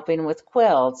in helping with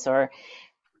quilts or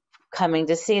coming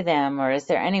to see them? Or is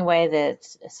there any way that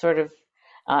sort of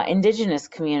indigenous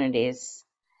communities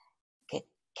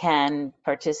can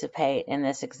participate in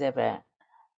this exhibit?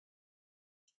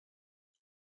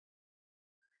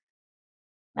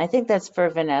 I think that's for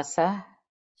Vanessa.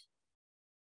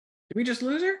 Did we just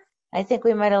lose her? I think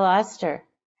we might have lost her.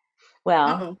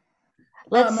 Well,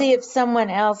 let's see if someone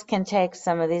else can take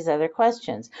some of these other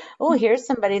questions. Oh, here's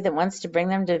somebody that wants to bring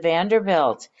them to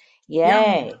Vanderbilt.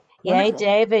 Yay. Yeah, yay,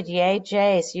 David. Yay,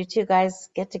 Jace. You two guys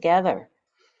get together.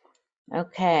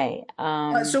 Okay.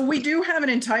 So we do have an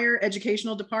entire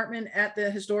educational department at the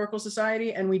Historical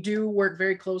Society, and we do work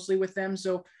very closely with them.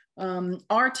 So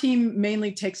our team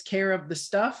mainly takes care of the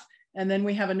stuff. And then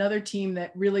we have another team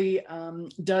that really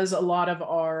does a lot of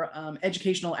our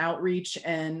educational outreach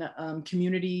and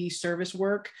community service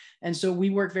work. And so we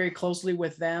work very closely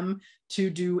with them to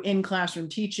do in-classroom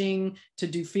teaching, to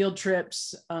do field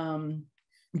trips,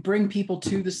 bring people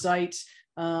to the site.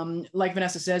 Like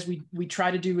Vanessa says, we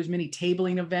try to do as many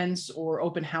tabling events or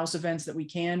open house events that we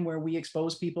can, where we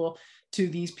expose people to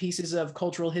these pieces of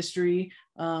cultural history.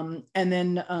 And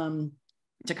then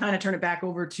to kind of turn it back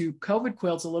over to COVID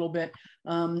quilts a little bit,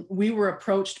 we were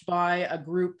approached by a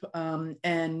group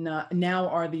and now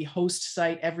are the host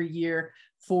site every year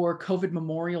for COVID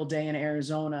Memorial Day in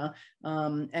Arizona.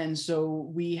 And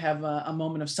so we have a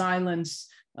moment of silence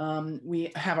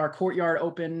We have our courtyard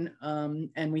open,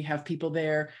 and we have people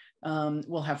there.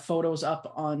 We'll have photos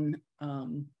up on,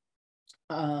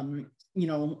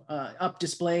 up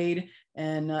displayed,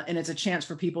 and it's a chance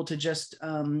for people to just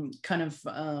kind of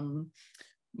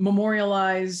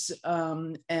memorialize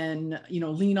and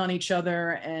lean on each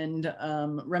other and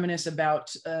reminisce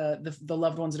about the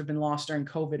loved ones that have been lost during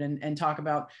COVID, and talk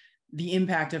about the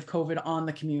impact of COVID on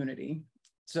the community.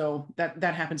 So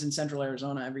that happens in Central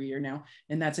Arizona every year now,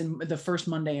 and that's in the first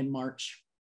Monday in March.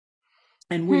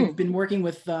 And we've been working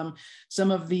with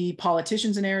some of the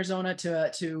politicians in Arizona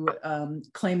to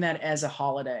claim that as a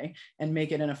holiday and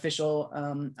make it an official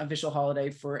holiday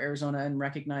for Arizona and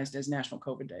recognized as National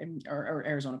COVID Day, or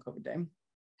Arizona COVID Day.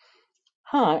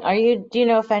 Huh? Do you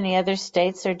know if any other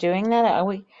states are doing that?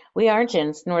 We aren't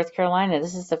in North Carolina.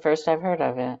 This is the first I've heard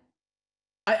of it.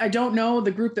 I don't know. The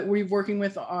group that we're working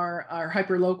with are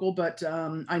hyper local, but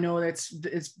I know it's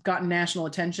gotten national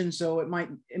attention, so it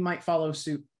might follow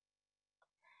suit.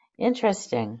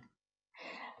 Interesting.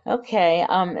 Okay.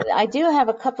 I do have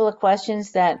a couple of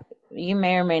questions that you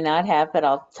may or may not have, but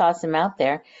I'll toss them out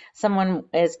there. Someone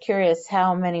is curious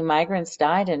how many migrants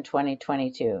died in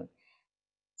 2022.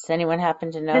 Does anyone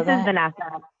happen to know that? This is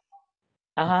Vanessa.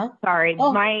 Uh-huh. Sorry,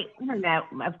 my internet,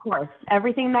 of course,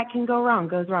 everything that can go wrong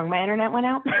goes wrong. My internet went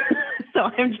out, so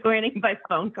I'm joining by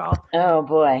phone call. Oh,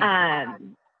 boy.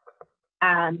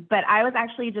 But I was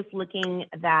actually just looking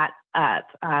that up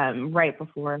right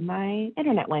before my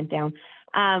internet went down.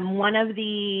 One of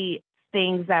the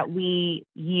things that we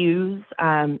use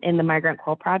in the Migrant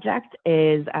Quilt Project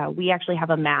is we actually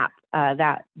have a map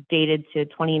that dated to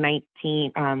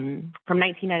 2019, from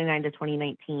 1999 to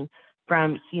 2019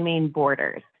 from Humane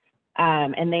Borders.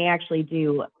 And they actually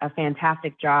do a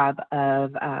fantastic job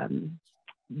of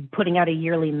putting out a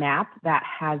yearly map that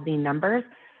has the numbers.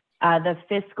 The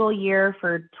fiscal year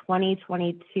for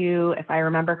 2022, if I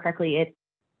remember correctly, it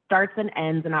starts and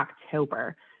ends in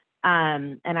October.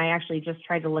 And I actually just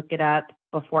tried to look it up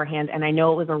beforehand, and I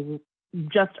know it was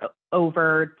just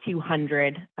over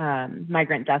 200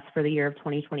 migrant deaths for the year of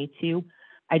 2022.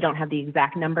 I don't have the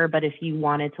exact number, but if you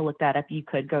wanted to look that up, you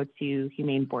could go to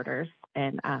Humane Borders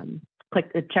and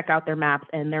check out their maps,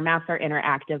 and their maps are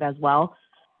interactive as well.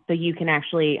 So you can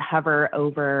actually hover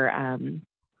over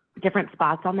different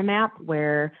spots on the map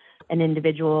where an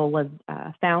individual was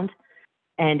found,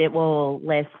 and it will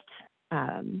list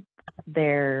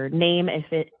their name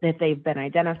if they've been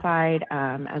identified,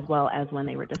 as well as when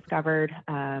they were discovered,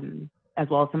 as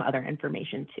well as some other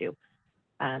information too.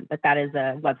 But that is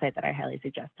a website that I highly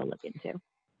suggest to look into.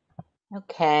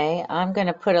 Okay, I'm going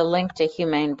to put a link to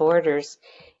Humane Borders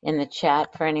in the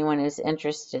chat for anyone who's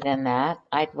interested in that.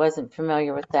 I wasn't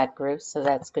familiar with that group, so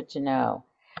that's good to know.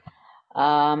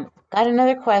 Got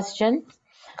another question.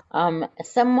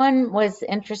 Someone was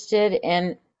interested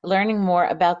in learning more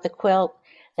about the quilt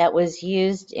that was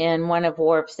used in one of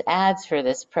Warp's ads for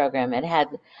this program. It had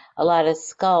a lot of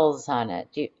skulls on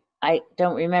it. I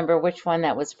don't remember which one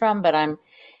that was from, but I'm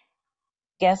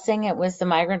guessing it was the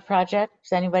Migrant Project.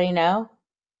 Does anybody know?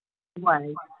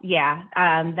 Yeah,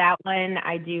 that one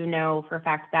I do know for a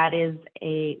fact. That is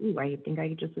a, I think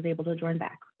I just was able to join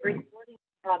back. Recording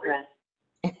progress.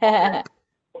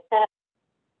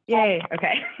 Yay,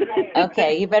 okay.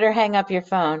 Okay, you better hang up your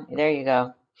phone. There you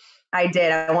go. I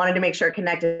did. I wanted to make sure it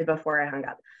connected before I hung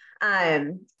up.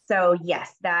 So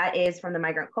yes, that is from the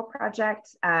Migrant Quilt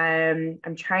Project. I'm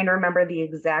trying to remember the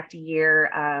exact year.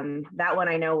 That one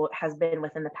I know has been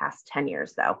within the past 10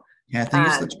 years though. Yeah, I think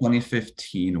it's the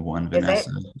 2015 one,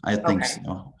 Vanessa. I think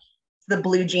so. The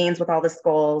blue jeans with all the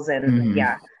skulls and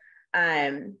yeah.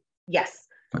 Yes.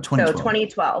 So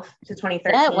 2012 to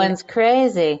 2013. That one's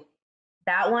crazy.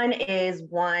 That one is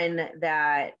one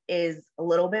that is a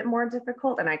little bit more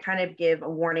difficult, and I kind of give a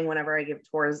warning whenever I give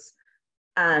tours,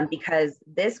 because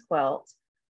this quilt,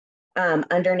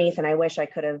 underneath, and I wish I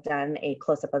could have done a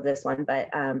close-up of this one,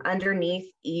 but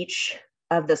underneath each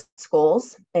of the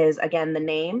skulls is, again, the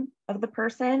name of the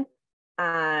person,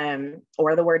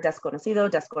 or the word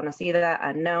desconocido, desconocida,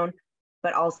 unknown,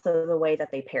 but also the way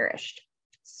that they perished.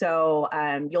 So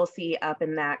you'll see up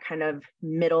in that kind of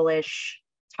middle-ish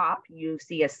top, you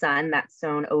see a sun that's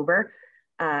sewn over,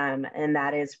 and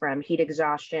that is from heat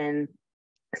exhaustion,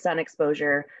 sun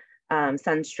exposure,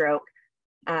 sunstroke.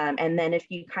 And then if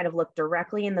you kind of look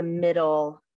directly in the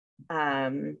middle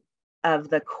of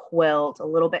the quilt, a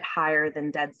little bit higher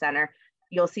than dead center,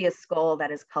 you'll see a skull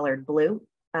that is colored blue,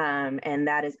 and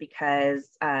that is because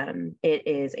it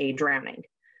is a drowning.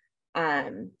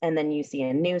 And then you see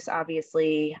a noose,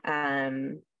 obviously,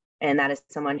 and that is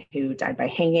someone who died by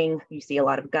hanging. You see a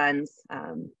lot of guns,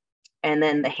 And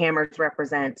then the hammers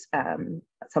represent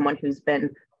someone who's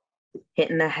been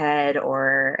hit in the head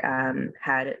or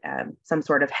had some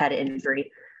sort of head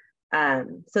injury.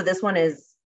 So this one is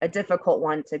a difficult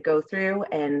one to go through,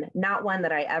 and not one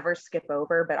that I ever skip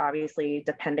over, but obviously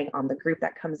depending on the group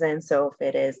that comes in. So if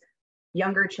it is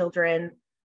younger children,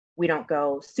 we don't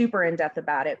go super in depth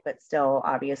about it, but still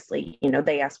obviously, you know,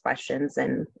 they ask questions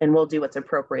and we'll do what's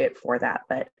appropriate for that.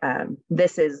 But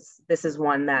this is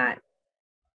one that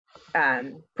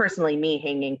personally, me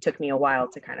hanging took me a while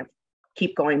to kind of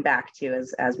keep going back to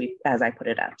as I put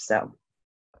it up. So,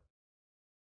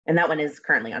 and that one is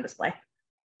currently on display.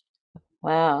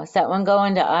 Wow. Is that one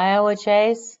going to Iowa,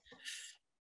 Chase?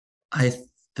 I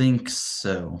think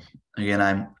so.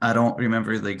 Again, I don't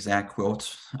remember the exact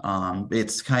quote.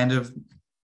 It's kind of,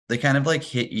 they kind of like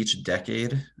hit each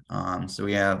decade. So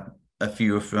we have a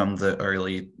few from the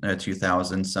early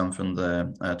 2000s, some from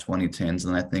the 2010s,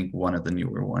 and I think one of the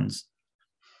newer ones.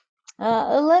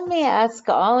 Let me ask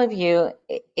all of you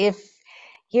if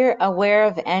you're aware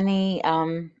of any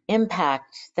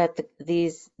impact that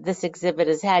this exhibit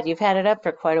has had. You've had it up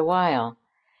for quite a while,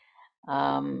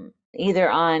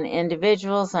 either on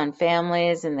individuals, on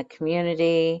families, in the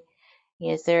community.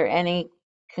 Is there any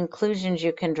conclusions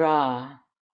you can draw?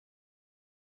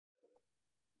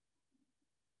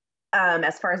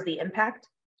 As far as the impact?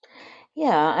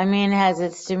 Yeah, I mean, has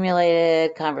it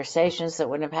stimulated conversations that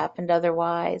wouldn't have happened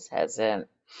otherwise? Has it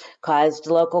caused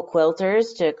local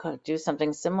quilters to do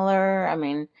something similar? I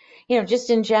mean, you know, just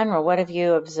in general, what have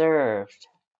you observed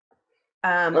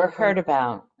or heard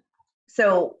about?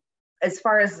 So as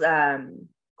far as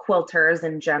quilters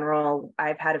in general,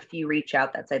 I've had a few reach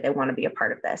out that say they want to be a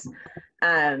part of this.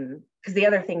 Because the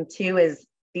other thing too is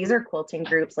these are quilting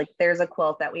groups. Like there's a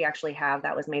quilt that we actually have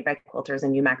that was made by quilters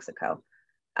in New Mexico.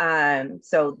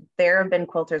 So there have been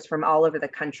quilters from all over the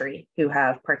country who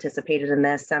have participated in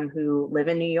this, some who live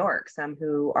in New York, some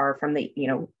who are from the, you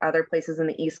know, other places in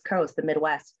the East Coast, the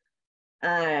Midwest,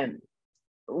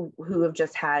 who have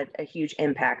just had a huge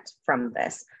impact from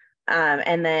this.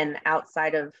 And then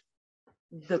outside of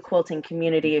the quilting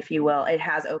community, if you will, it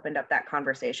has opened up that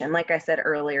conversation. Like I said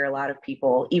earlier, a lot of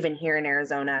people, even here in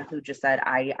Arizona, who just said,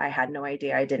 I had no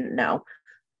idea, I didn't know.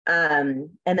 And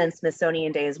then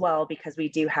Smithsonian Day as well, because we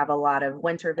do have a lot of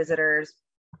winter visitors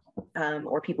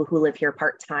or people who live here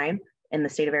part-time in the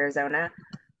state of Arizona,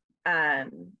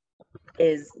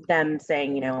 is them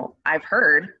saying, you know, I've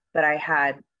heard, but I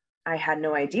had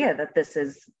no idea that this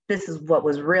is what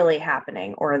was really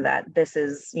happening, or that this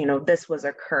is, you know, this was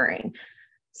occurring.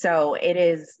 So it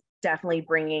is definitely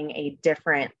bringing a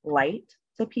different light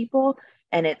to people,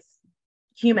 and it's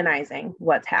humanizing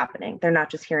what's happening. They're not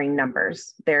just hearing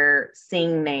numbers, they're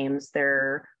seeing names,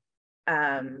 they're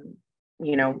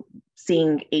you know,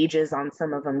 seeing ages on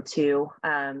some of them too.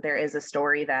 There is a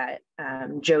story that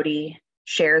Jody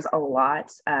shares a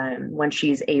lot when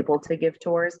she's able to give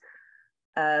tours,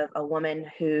 of a woman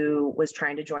who was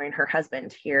trying to join her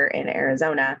husband here in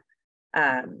Arizona,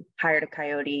 hired a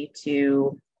coyote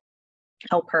to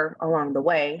help her along the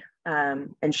way,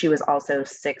 and she was also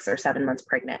 6 or 7 months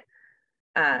pregnant.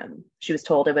 She was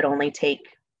told it would only take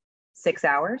 6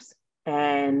 hours,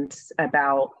 and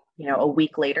about, you know, a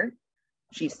week later,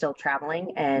 she's still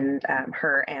traveling, and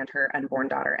her unborn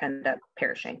daughter ended up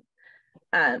perishing.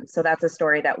 So that's a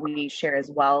story that we share as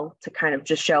well, to kind of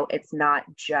just show it's not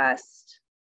just,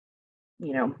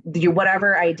 you know,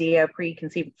 whatever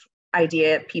preconceived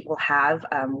idea people have,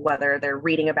 whether they're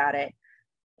reading about it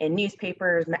in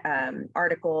newspapers,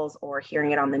 articles, or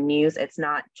hearing it on the news. It's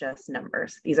not just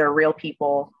numbers. These are real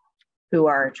people who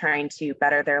are trying to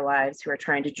better their lives, who are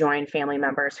trying to join family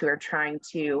members, who are trying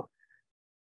to,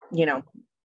 you know,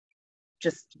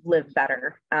 just live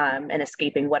better, and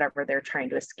escaping whatever they're trying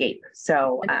to escape.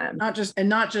 So not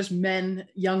just men,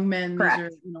 young men. Correct.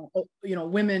 These are, you know,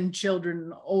 women,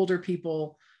 children, older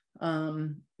people.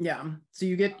 Yeah. So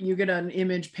you get an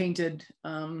image painted,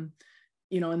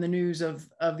 you know, in the news of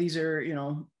these are, you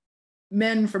know,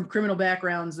 men from criminal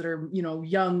backgrounds that are, you know,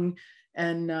 young,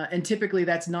 and typically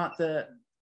that's not the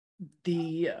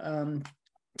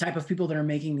type of people that are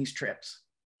making these trips.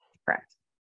 Correct.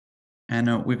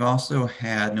 And we've also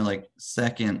had, you know, like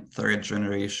second, third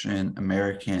generation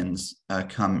Americans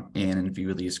come in and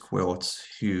view these quilts,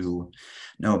 who, you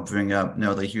know, bring up, you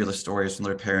know, they hear the stories from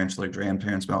their parents, their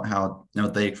grandparents about how, you know,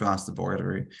 they crossed the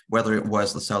border, whether it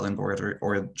was the southern border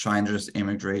or trying to just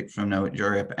immigrate from, you know,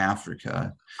 Europe,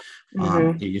 Africa,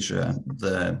 Asia.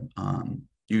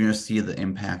 You're going to see the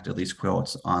impact of these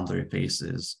quilts on their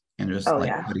faces, and just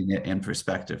putting it in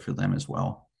perspective for them as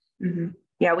well.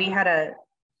 Yeah, we had a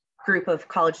group of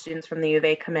college students from the U of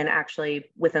A come in actually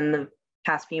within the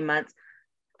past few months,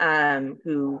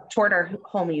 who toured our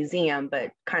whole museum,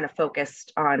 but kind of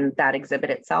focused on that exhibit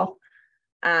itself.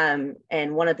 And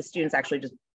one of the students actually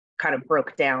just kind of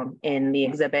broke down in the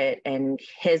exhibit, and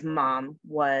his mom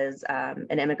was an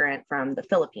immigrant from the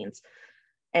Philippines.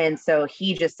 And so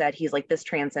he just said, he's like, this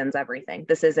transcends everything.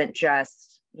 This isn't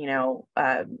just,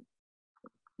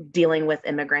 dealing with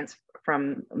immigrants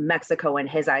from Mexico in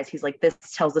his eyes. He's like, this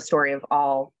tells the story of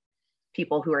all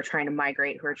people who are trying to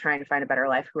migrate, who are trying to find a better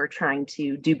life, who are trying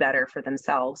to do better for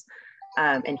themselves.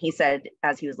 And he said,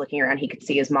 as he was looking around, he could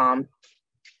see his mom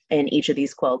in each of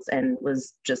these quilts and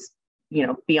was just,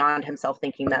 beyond himself,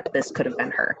 thinking that this could have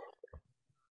been her.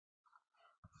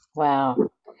 Wow.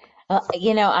 Well,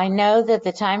 I know that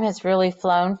the time has really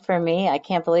flown for me. I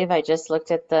can't believe I just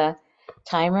looked at the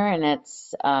timer, and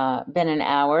it's been an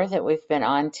hour that we've been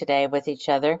on today with each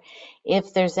other.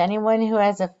 If there's anyone who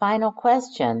has a final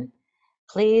question,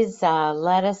 please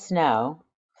let us know.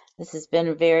 This has been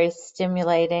a very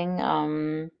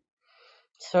stimulating,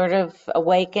 sort of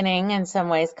awakening in some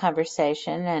ways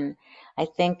conversation, and I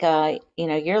think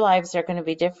your lives are going to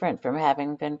be different from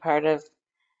having been part of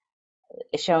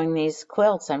showing these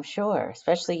quilts, I'm sure,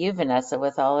 especially you, Vanessa,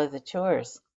 with all of the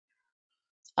tours.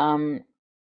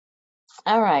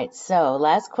 All right, so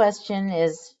last question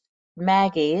is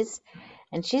Maggie's,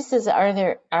 and she says,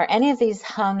 are any of these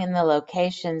hung in the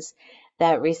locations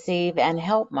that receive and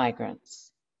help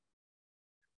migrants?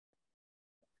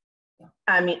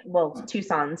 Well,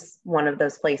 Tucson's one of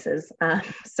those places.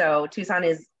 So Tucson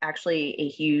is actually a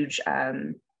huge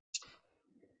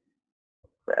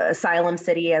asylum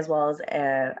city, as well as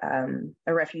a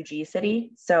refugee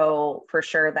city. So for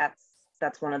sure,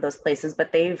 that's one of those places.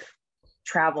 But they've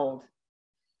traveled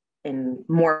in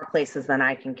more places than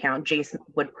I can count. Jason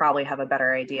would probably have a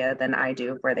better idea than I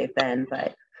do of where they've been,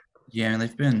 but yeah,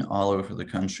 they've been all over the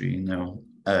country.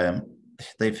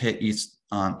 They've hit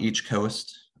each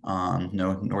coast.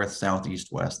 North, south, east,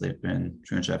 west. They've been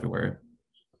pretty much everywhere.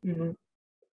 Mm-hmm.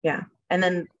 Yeah, and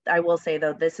then I will say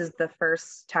though, this is the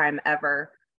first time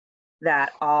ever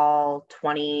that all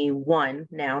 21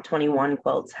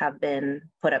 quilts have been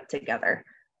put up together.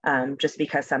 Just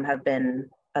because some have been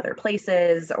other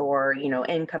places, or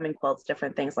incoming quilts,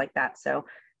 different things like that. So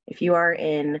if you are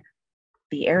in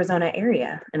the Arizona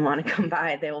area and want to come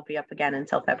by, they will be up again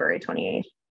until February 28th.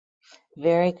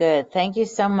 Very good. Thank you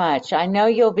so much. I know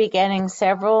you'll be getting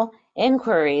several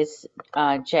inquiries,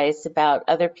 Jace, about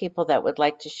other people that would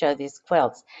like to show these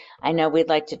quilts. I know we'd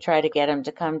like to try to get them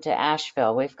to come to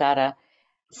Asheville. We've got a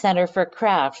Center for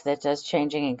Craft that does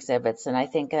changing exhibits, and I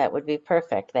think that would be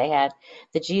perfect. They had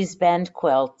the G's Bend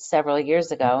quilt several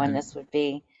years ago, and this would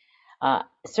be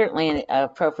certainly an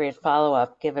appropriate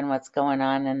follow-up given what's going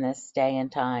on in this day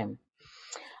and time.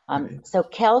 So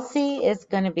Kelsey is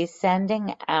going to be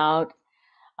sending out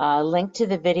a link to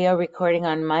the video recording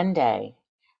on Monday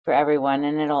for everyone,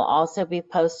 and it'll also be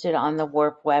posted on the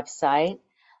WARP website,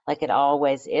 like it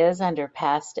always is, under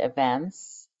past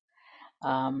events.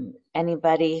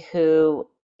 Anybody who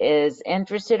is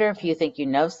interested, or if you think you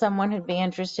know someone who'd be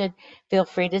interested, feel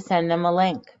free to send them a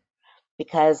link,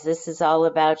 because this is all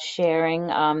about sharing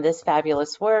this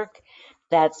fabulous work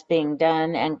that's being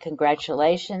done. And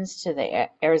congratulations to the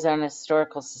Arizona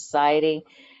Historical Society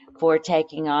for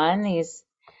taking on these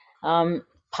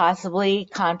possibly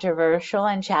controversial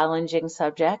and challenging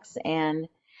subjects, and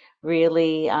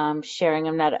really sharing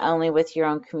them not only with your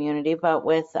own community, but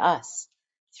with us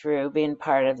through being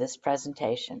part of this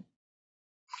presentation.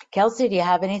 Kelsey, do you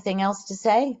have anything else to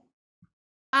say?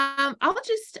 I'll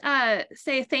just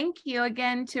say thank you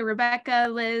again to Rebecca,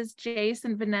 Liz, Jace,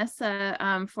 and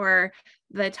Vanessa for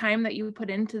the time that you put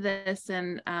into this,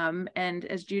 and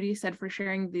as Judy said, for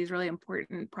sharing these really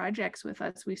important projects with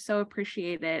us. We so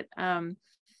appreciate it.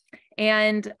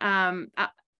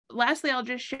 Lastly, I'll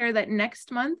just share that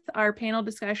next month our panel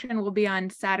discussion will be on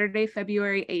Saturday,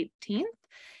 February 18th.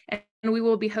 And we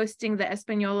will be hosting the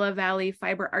Espanola Valley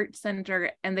Fiber Arts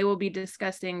Center, and they will be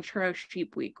discussing Churro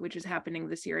Sheep Week, which is happening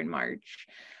this year in March.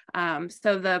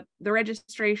 So the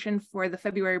registration for the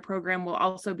February program will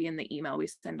also be in the email we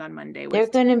send on Monday. They're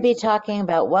going to be talking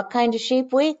about what kind of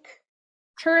sheep week?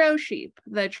 Churro sheep.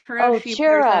 The churro sheep.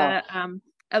 Churro. There's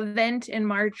a event in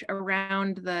March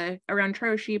around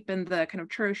churro sheep and the kind of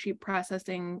churro sheep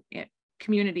processing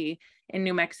community in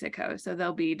New Mexico. So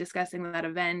they'll be discussing that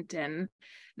event and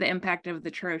the impact of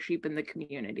the churro sheep in the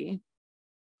community.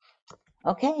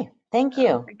 Okay, thank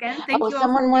you. Again, thank you all.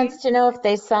 Someone wants to know if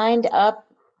they signed up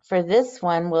for this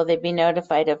one, will they be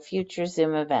notified of future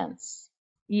Zoom events?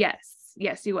 Yes,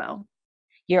 you will.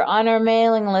 You're on our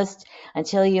mailing list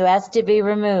until you ask to be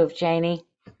removed, Janie,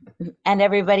 and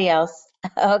everybody else.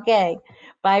 Okay,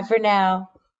 bye for now.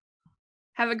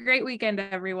 Have a great weekend,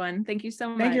 everyone. Thank you so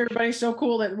much. Thank you, everybody. So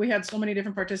cool that we had so many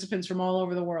different participants from all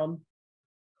over the world.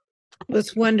 It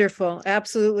was wonderful.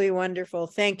 Absolutely wonderful.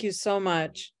 Thank you so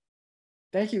much.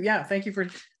 Thank you. Yeah, thank you for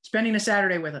spending a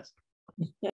Saturday with us.